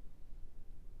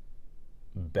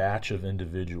batch of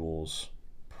individuals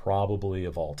probably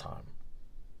of all time.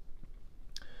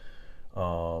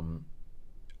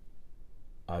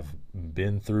 I've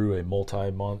been through a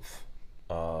multi-month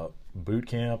boot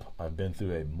camp. I've been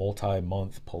through a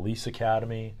multi-month police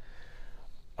academy.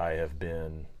 I have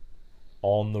been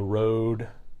on the road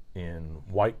in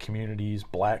white communities,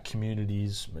 black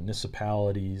communities,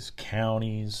 municipalities,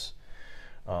 counties.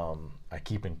 I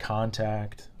keep in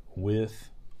contact with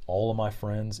all of my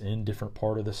friends in different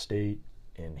part of the state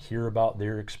and hear about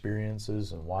their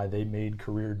experiences and why they made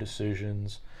career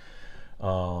decisions.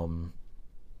 So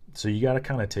you got to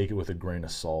kind of take it with a grain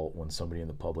of salt when somebody in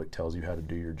the public tells you how to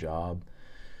do your job,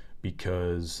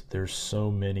 because there's so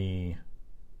many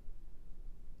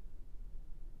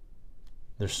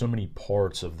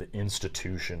parts of the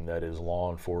institution that is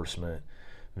law enforcement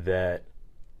that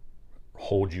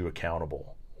hold you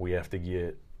accountable. We have to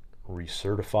get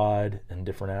recertified in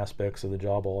different aspects of the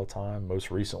job all the time. Most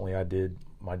recently, I did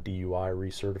my DUI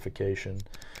recertification.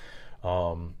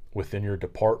 Within your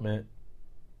department,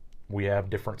 we have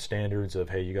different standards of,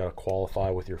 hey, you got to qualify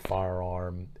with your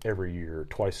firearm every year,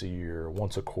 twice a year,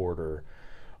 once a quarter.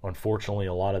 Unfortunately,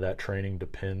 a lot of that training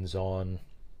depends on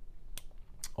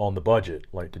the budget.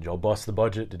 Like, did y'all bust the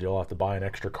budget? Did y'all have to buy an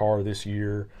extra car this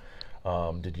year?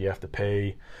 Did you have to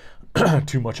pay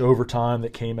too much overtime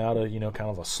that came out of, kind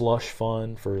of a slush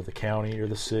fund for the county or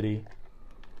the city?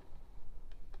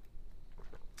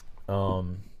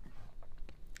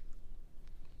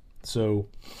 So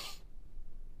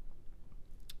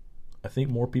I think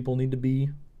more people need to be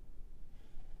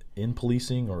in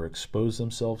policing or expose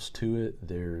themselves to it.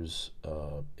 There's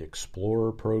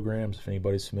explorer programs, if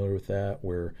anybody's familiar with that,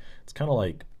 where it's kind of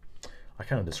like, I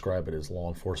kind of describe it as law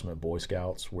enforcement Boy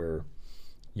Scouts, where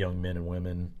young men and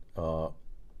women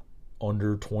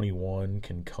under 21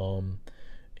 can come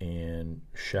and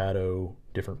shadow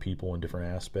different people in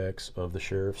different aspects of the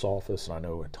sheriff's office. And I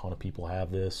know a ton of people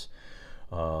have this.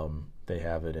 They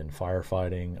have it in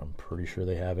firefighting. I'm pretty sure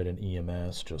they have it in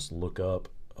EMS. Just look up,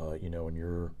 in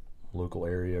your local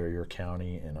area or your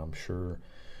county, and I'm sure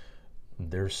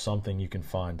there's something you can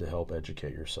find to help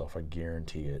educate yourself. I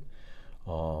guarantee it.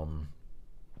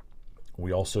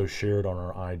 We also shared on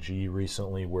our IG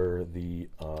recently where the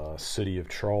city of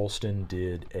Charleston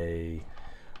did a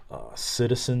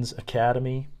Citizens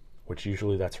Academy, which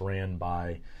usually that's ran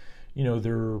by,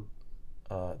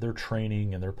 their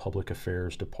training and their public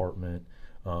affairs department,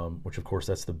 which of course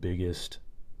that's the biggest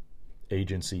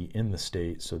agency in the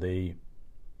state. So they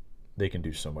can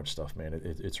do so much stuff, man.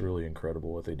 It's really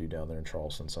incredible what they do down there in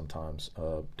Charleston sometimes.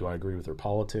 Do I agree with their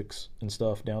politics and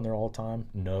stuff down there all the time?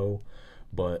 No.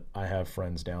 But I have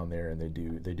friends down there, and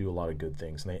they do a lot of good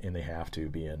things, and they have to,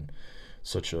 be in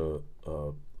such a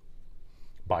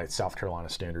by South Carolina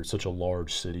standards, such a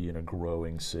large city and a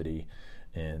growing city,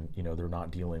 and they're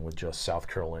not dealing with just South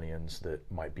Carolinians that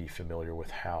might be familiar with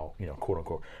how, quote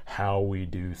unquote, how we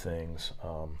do things.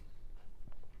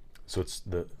 So it's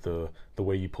the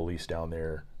way you police down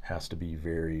there has to be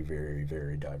very, very,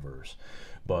 very diverse.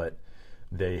 but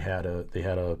they had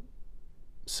a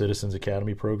Citizens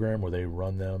Academy program where they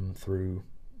run them through,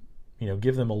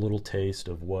 give them a little taste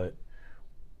of what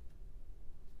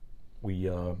we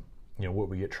what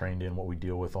we get trained in, what we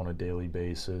deal with on a daily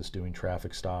basis, doing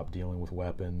traffic stop, dealing with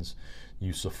weapons,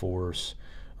 use of force.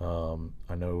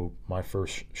 I know my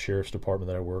first sheriff's department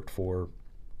that I worked for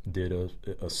did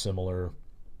a similar,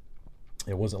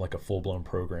 it wasn't like a full-blown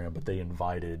program, but they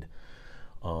invited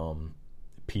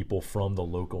people from the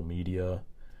local media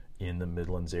in the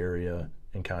Midlands area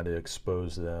and kind of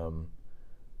exposed them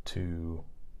to,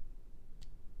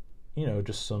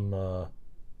 just some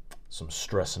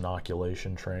stress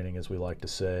inoculation training, as we like to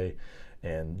say,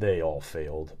 and they all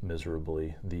failed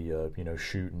miserably. The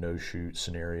shoot, no shoot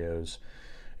scenarios,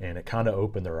 and it kind of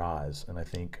opened their eyes. And I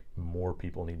think more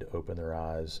people need to open their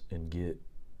eyes and get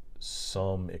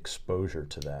some exposure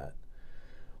to that.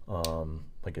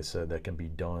 Like I said, that can be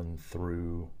done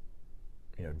through,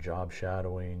 job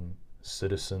shadowing,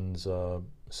 citizens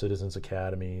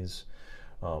academies,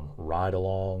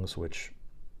 ride-alongs, which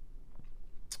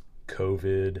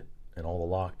COVID and all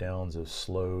the lockdowns have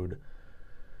slowed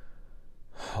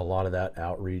a lot of that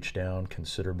outreach down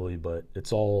considerably, but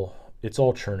it's all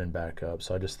churning back up.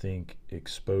 So I just think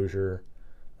exposure,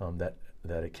 that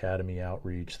academy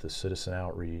outreach, the citizen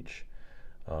outreach.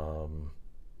 I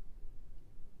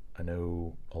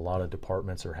know a lot of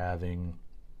departments they'll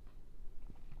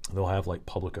have like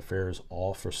public affairs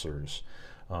officers.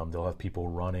 They'll have people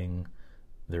running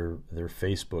their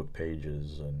Facebook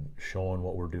pages and showing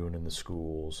what we're doing in the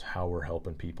schools, how we're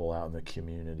helping people out in the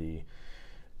community.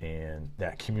 And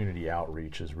that community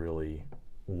outreach is really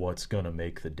what's going to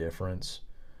make the difference,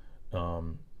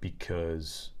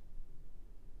 because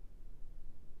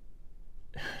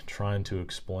trying to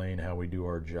explain how we do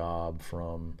our job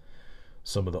from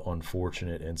some of the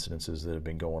unfortunate incidences that have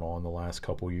been going on the last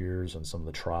couple years and some of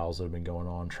the trials that have been going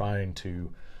on, trying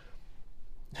to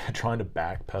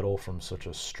backpedal from such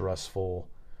a stressful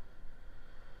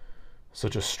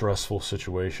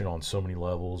situation on so many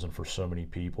levels and for so many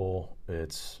people.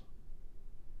 It's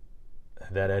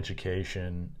that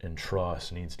education and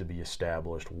trust needs to be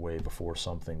established way before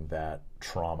something that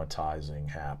traumatizing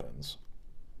happens.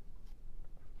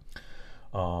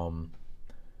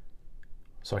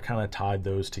 So I kind of tied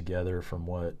those together from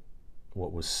what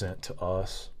was sent to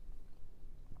us.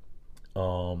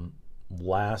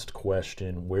 Last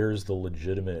question: where's the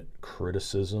legitimate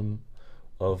criticism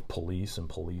of police and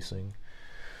policing?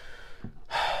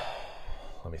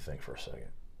 Let me think for a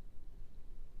second,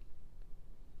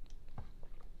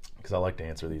 because I like to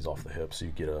answer these off the hip so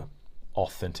you get a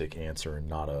authentic answer and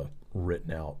not a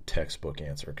written out textbook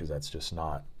answer, because that's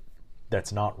not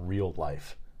real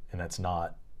life, and that's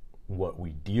not what we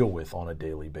deal with on a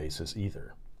daily basis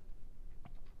either,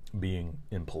 being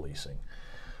in policing.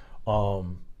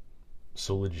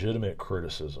 So legitimate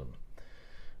criticism.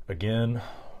 Again,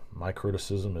 my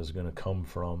criticism is going to come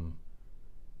from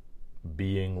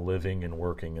living and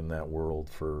working in that world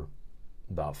for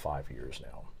about 5 years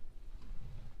now.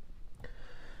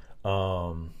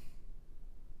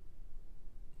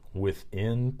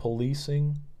 Within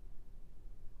policing,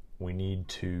 we need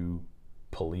to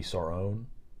police our own.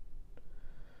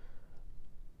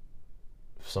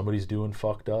 If somebody's doing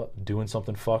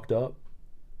something fucked up,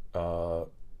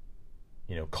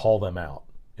 call them out.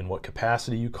 In what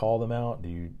capacity you call them out? Do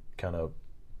you kind of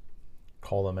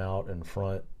call them out in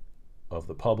front of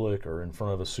the public or in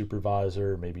front of a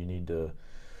supervisor? Maybe you need to,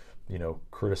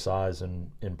 criticize in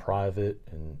private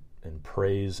and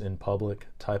praise in public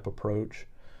type approach.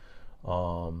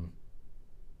 So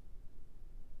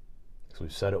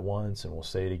we've said it once and we'll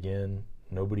say it again.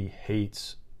 Nobody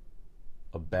hates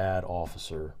a bad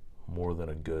officer more than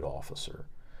a good officer.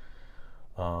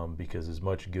 Because as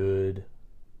much good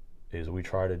as we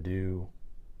try to do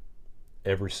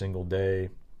every single day,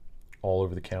 all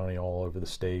over the county, all over the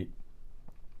state,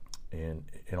 and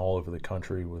all over the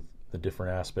country with the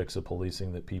different aspects of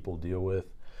policing that people deal with,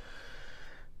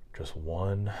 just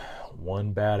one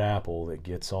bad apple that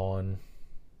gets on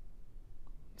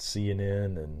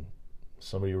CNN and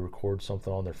somebody records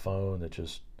something on their phone it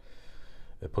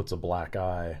puts a black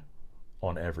eye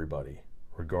on everybody,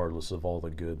 regardless of all the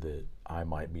good that I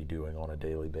might be doing on a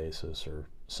daily basis, or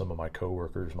some of my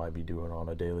coworkers might be doing on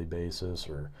a daily basis,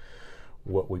 or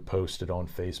what we posted on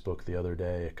Facebook the other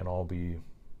day. It can all be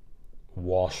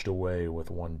washed away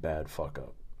with one bad fuck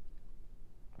up.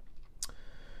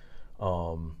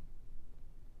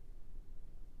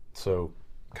 So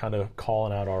kind of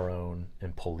calling out our own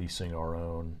and policing our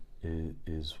own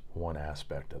is one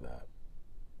aspect of that.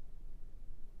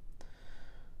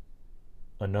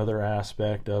 Another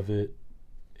aspect of it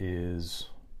is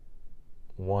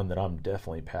one that I'm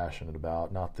definitely passionate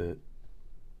about. Not that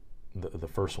the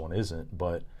first one isn't,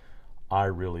 but I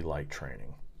really like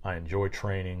training. I enjoy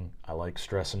training. I like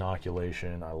stress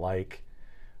inoculation. I like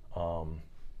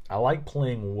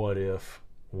playing what if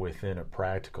within a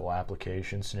practical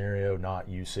application scenario, not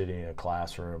you sitting in a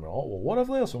classroom and, oh, well, what if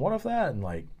this and what if that? And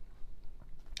like,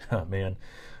 man,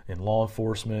 in law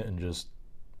enforcement and just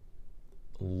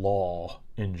law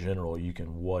in general, you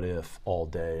can what if all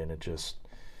day, and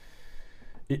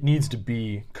it needs to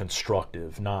be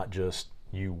constructive, not just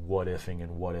you what ifing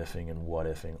and what ifing and what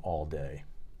ifing all day.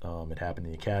 It happened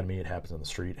in the academy, it happens on the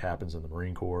street, it happens in the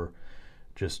Marine Corps.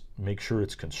 Just make sure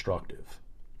it's constructive.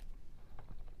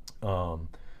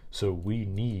 So we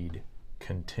need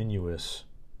continuous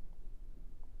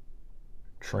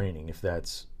training. If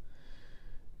that's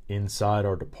inside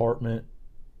our department,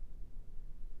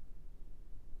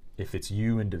 if it's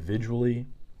you individually,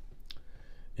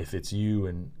 if it's you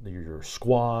and your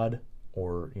squad,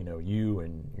 or you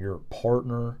and your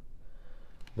partner,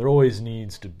 there always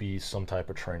needs to be some type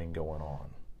of training going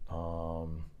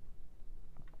on.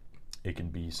 It can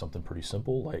be something pretty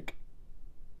simple like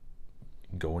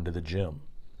going to the gym,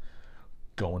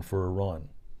 going for a run,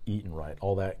 eating right.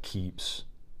 All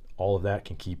of that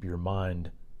can keep your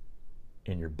mind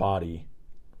and your body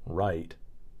right.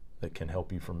 That can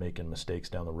help you from making mistakes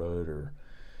down the road or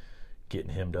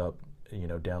getting hemmed up,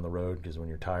 down the road, because when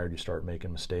you're tired, you start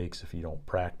making mistakes. If you don't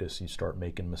practice, you start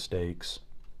making mistakes.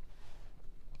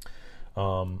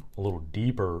 A little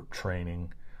deeper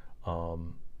training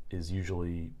is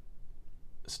usually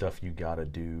stuff you got to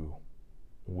do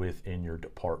within your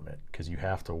department, because you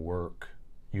have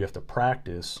to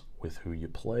practice with who you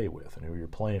play with, and who you're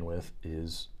playing with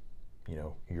is,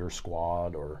 your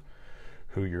squad, or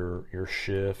who your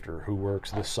shift, or who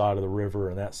works this side of the river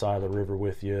and that side of the river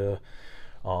with you.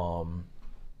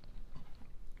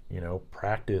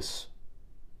 Practice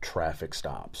traffic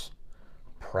stops,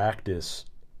 practice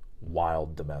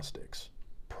wild domestics,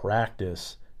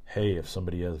 practice, hey, if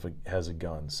somebody has a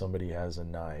gun, somebody has a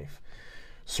knife,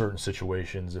 certain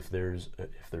situations, if there's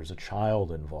a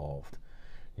child involved,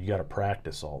 you got to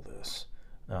practice all this.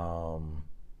 And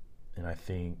I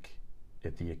think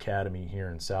at the academy here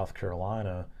in South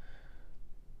Carolina,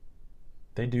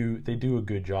 they do a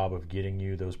good job of getting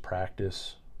you those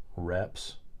practice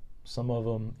reps. Some of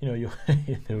them, you'll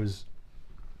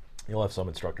have some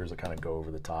instructors that kind of go over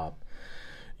the top,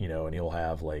 and he'll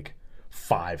have like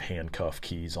 5 handcuff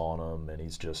keys on him, and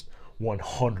he's just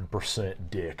 100%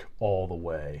 dick all the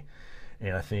way.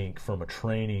 And I think from a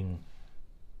training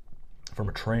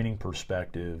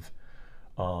perspective,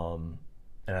 and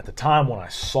at the time when I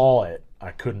saw it,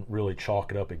 I couldn't really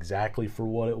chalk it up exactly for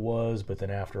what it was. But then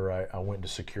after I went into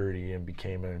security and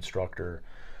became an instructor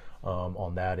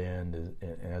on that end,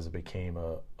 and as I became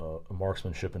a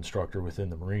marksmanship instructor within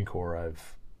the Marine Corps,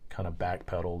 I've kind of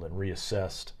backpedaled and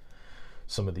reassessed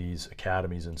some of these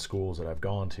academies and schools that I've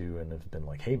gone to, and have been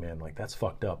like, hey man, like that's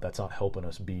fucked up. That's not helping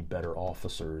us be better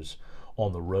officers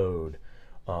on the road,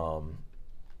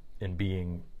 and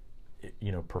being,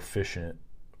 proficient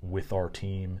with our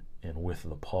team and with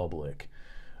the public.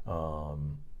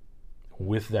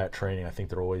 With that training, I think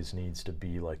there always needs to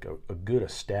be like a good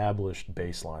established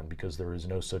baseline, because there is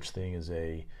no such thing as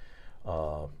a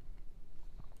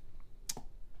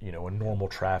normal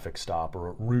traffic stop, or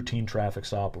a routine traffic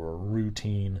stop, or a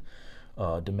routine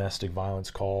domestic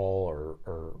violence call,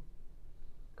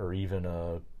 or even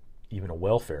a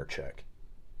welfare check.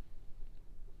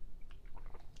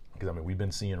 Because we've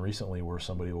been seeing recently where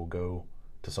somebody will go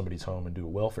to somebody's home and do a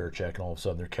welfare check, and all of a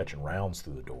sudden they're catching rounds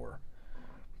through the door.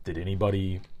 Did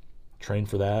anybody train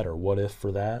for that, or what if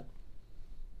for that?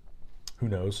 Who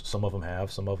knows? Some of them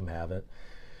have, some of them haven't.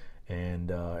 And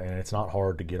it's not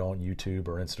hard to get on YouTube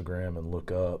or Instagram and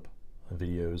look up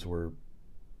videos where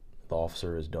the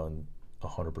officer has done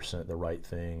 100% the right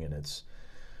thing, and it's,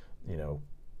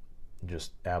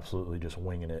 just absolutely just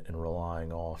winging it and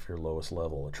relying off your lowest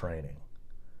level of training.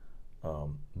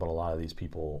 But a lot of these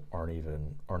people aren't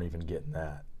even getting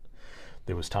that.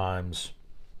 There was times,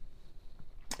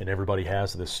 and everybody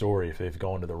has this story if they've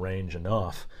gone to the range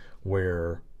enough,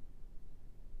 where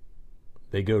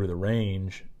they go to the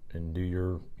range and do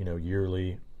your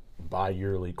yearly,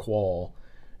 bi-yearly qual,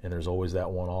 and there's always that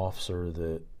one officer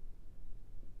that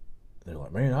they're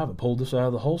like, man, I haven't pulled this out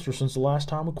of the holster since the last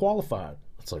time we qualified.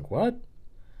 It's like, what? I'm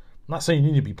not saying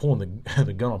you need to be pulling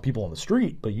the gun on people on the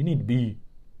street, but you need to be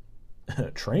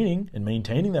training and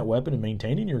maintaining that weapon and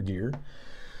maintaining your gear.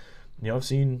 I've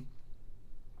seen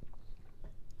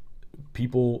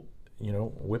people,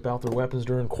 whip out their weapons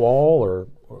during qual, or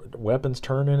weapons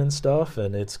turn-in and stuff,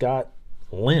 and it's got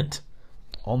lint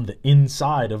on the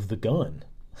inside of the gun,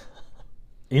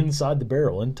 inside the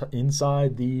barrel,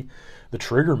 inside the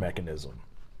trigger mechanism.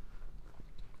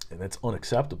 And that's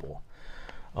unacceptable.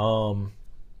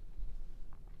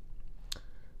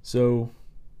 So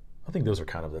I think those are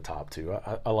kind of the top two.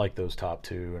 I like those top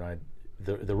two, and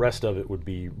the rest of it would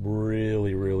be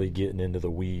really, really getting into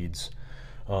the weeds.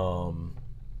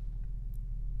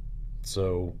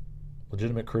 So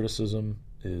legitimate criticism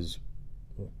is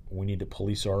we need to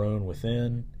police our own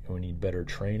within, and we need better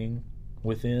training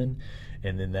within,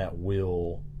 and then that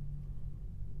will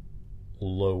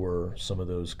lower some of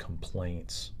those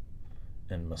complaints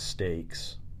and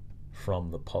mistakes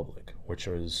from the public, which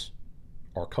is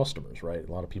our customers, right?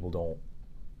 A lot of people don't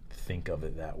think of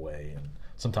it that way, and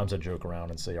sometimes I joke around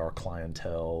and say our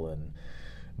clientele,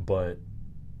 but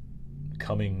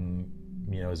coming,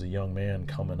 as a young man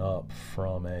coming up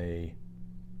from a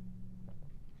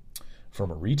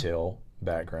retail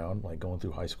background, like going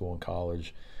through high school and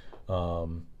college,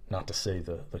 not to say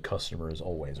the customer is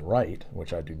always right,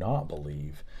 which I do not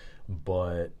believe,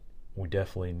 but we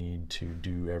definitely need to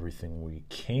do everything we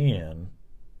can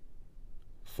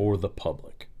for the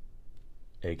public,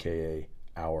 aka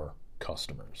our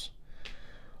customers.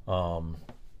 Well,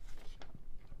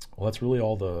 that's really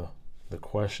all the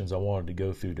questions I wanted to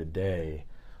go through today.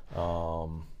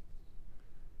 Hope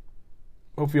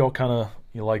you all kind of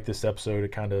like this episode.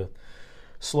 It kind of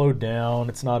slowed down.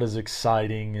 It's not as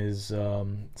exciting as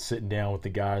sitting down with the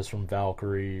guys from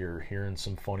Valkyrie or hearing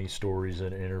some funny stories in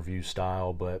an interview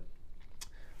style, but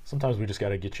sometimes we just got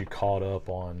to get you caught up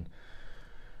on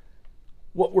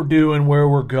what we're doing, where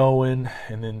we're going,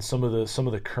 and then some of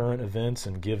the current events,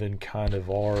 and giving kind of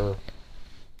our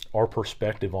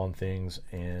perspective on things,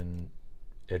 and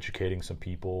educating some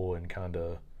people, and kind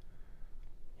of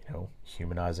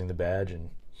humanizing the badge and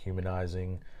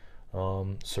humanizing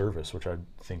service, which I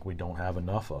think we don't have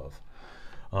enough of.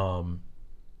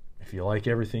 If you like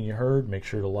everything you heard, make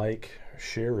sure to like,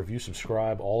 share, review,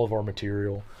 subscribe, all of our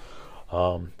material.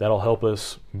 That'll help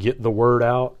us get the word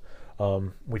out.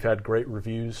 We've had great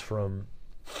reviews from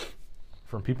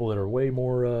people that are way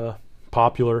more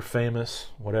popular, famous,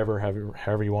 whatever,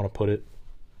 however you want to put it.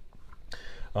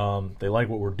 They like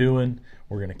what we're doing.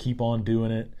 We're going to keep on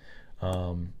doing it.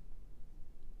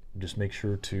 Just make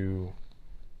sure to,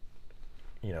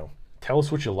 tell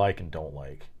us what you like and don't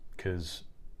like, because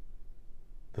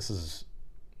this is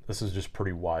just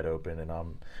pretty wide open, and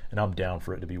I'm down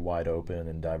for it to be wide open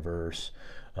and diverse.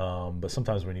 But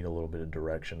sometimes we need a little bit of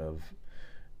direction of,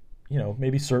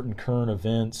 maybe certain current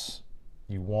events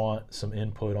you want some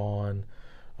input on,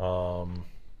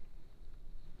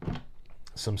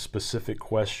 some specific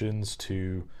questions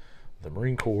to the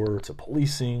Marine Corps, to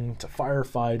policing, to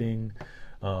firefighting.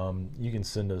 You can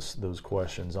send us those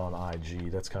questions on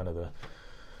IG. That's kind of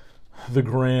the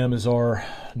gram is our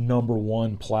number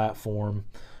one platform.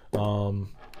 Again,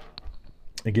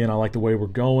 I like the way we're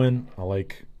going. I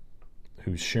like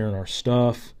who's sharing our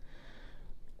stuff.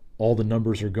 All the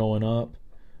numbers are going up.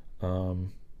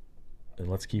 And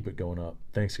let's keep it going up.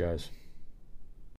 Thanks, guys.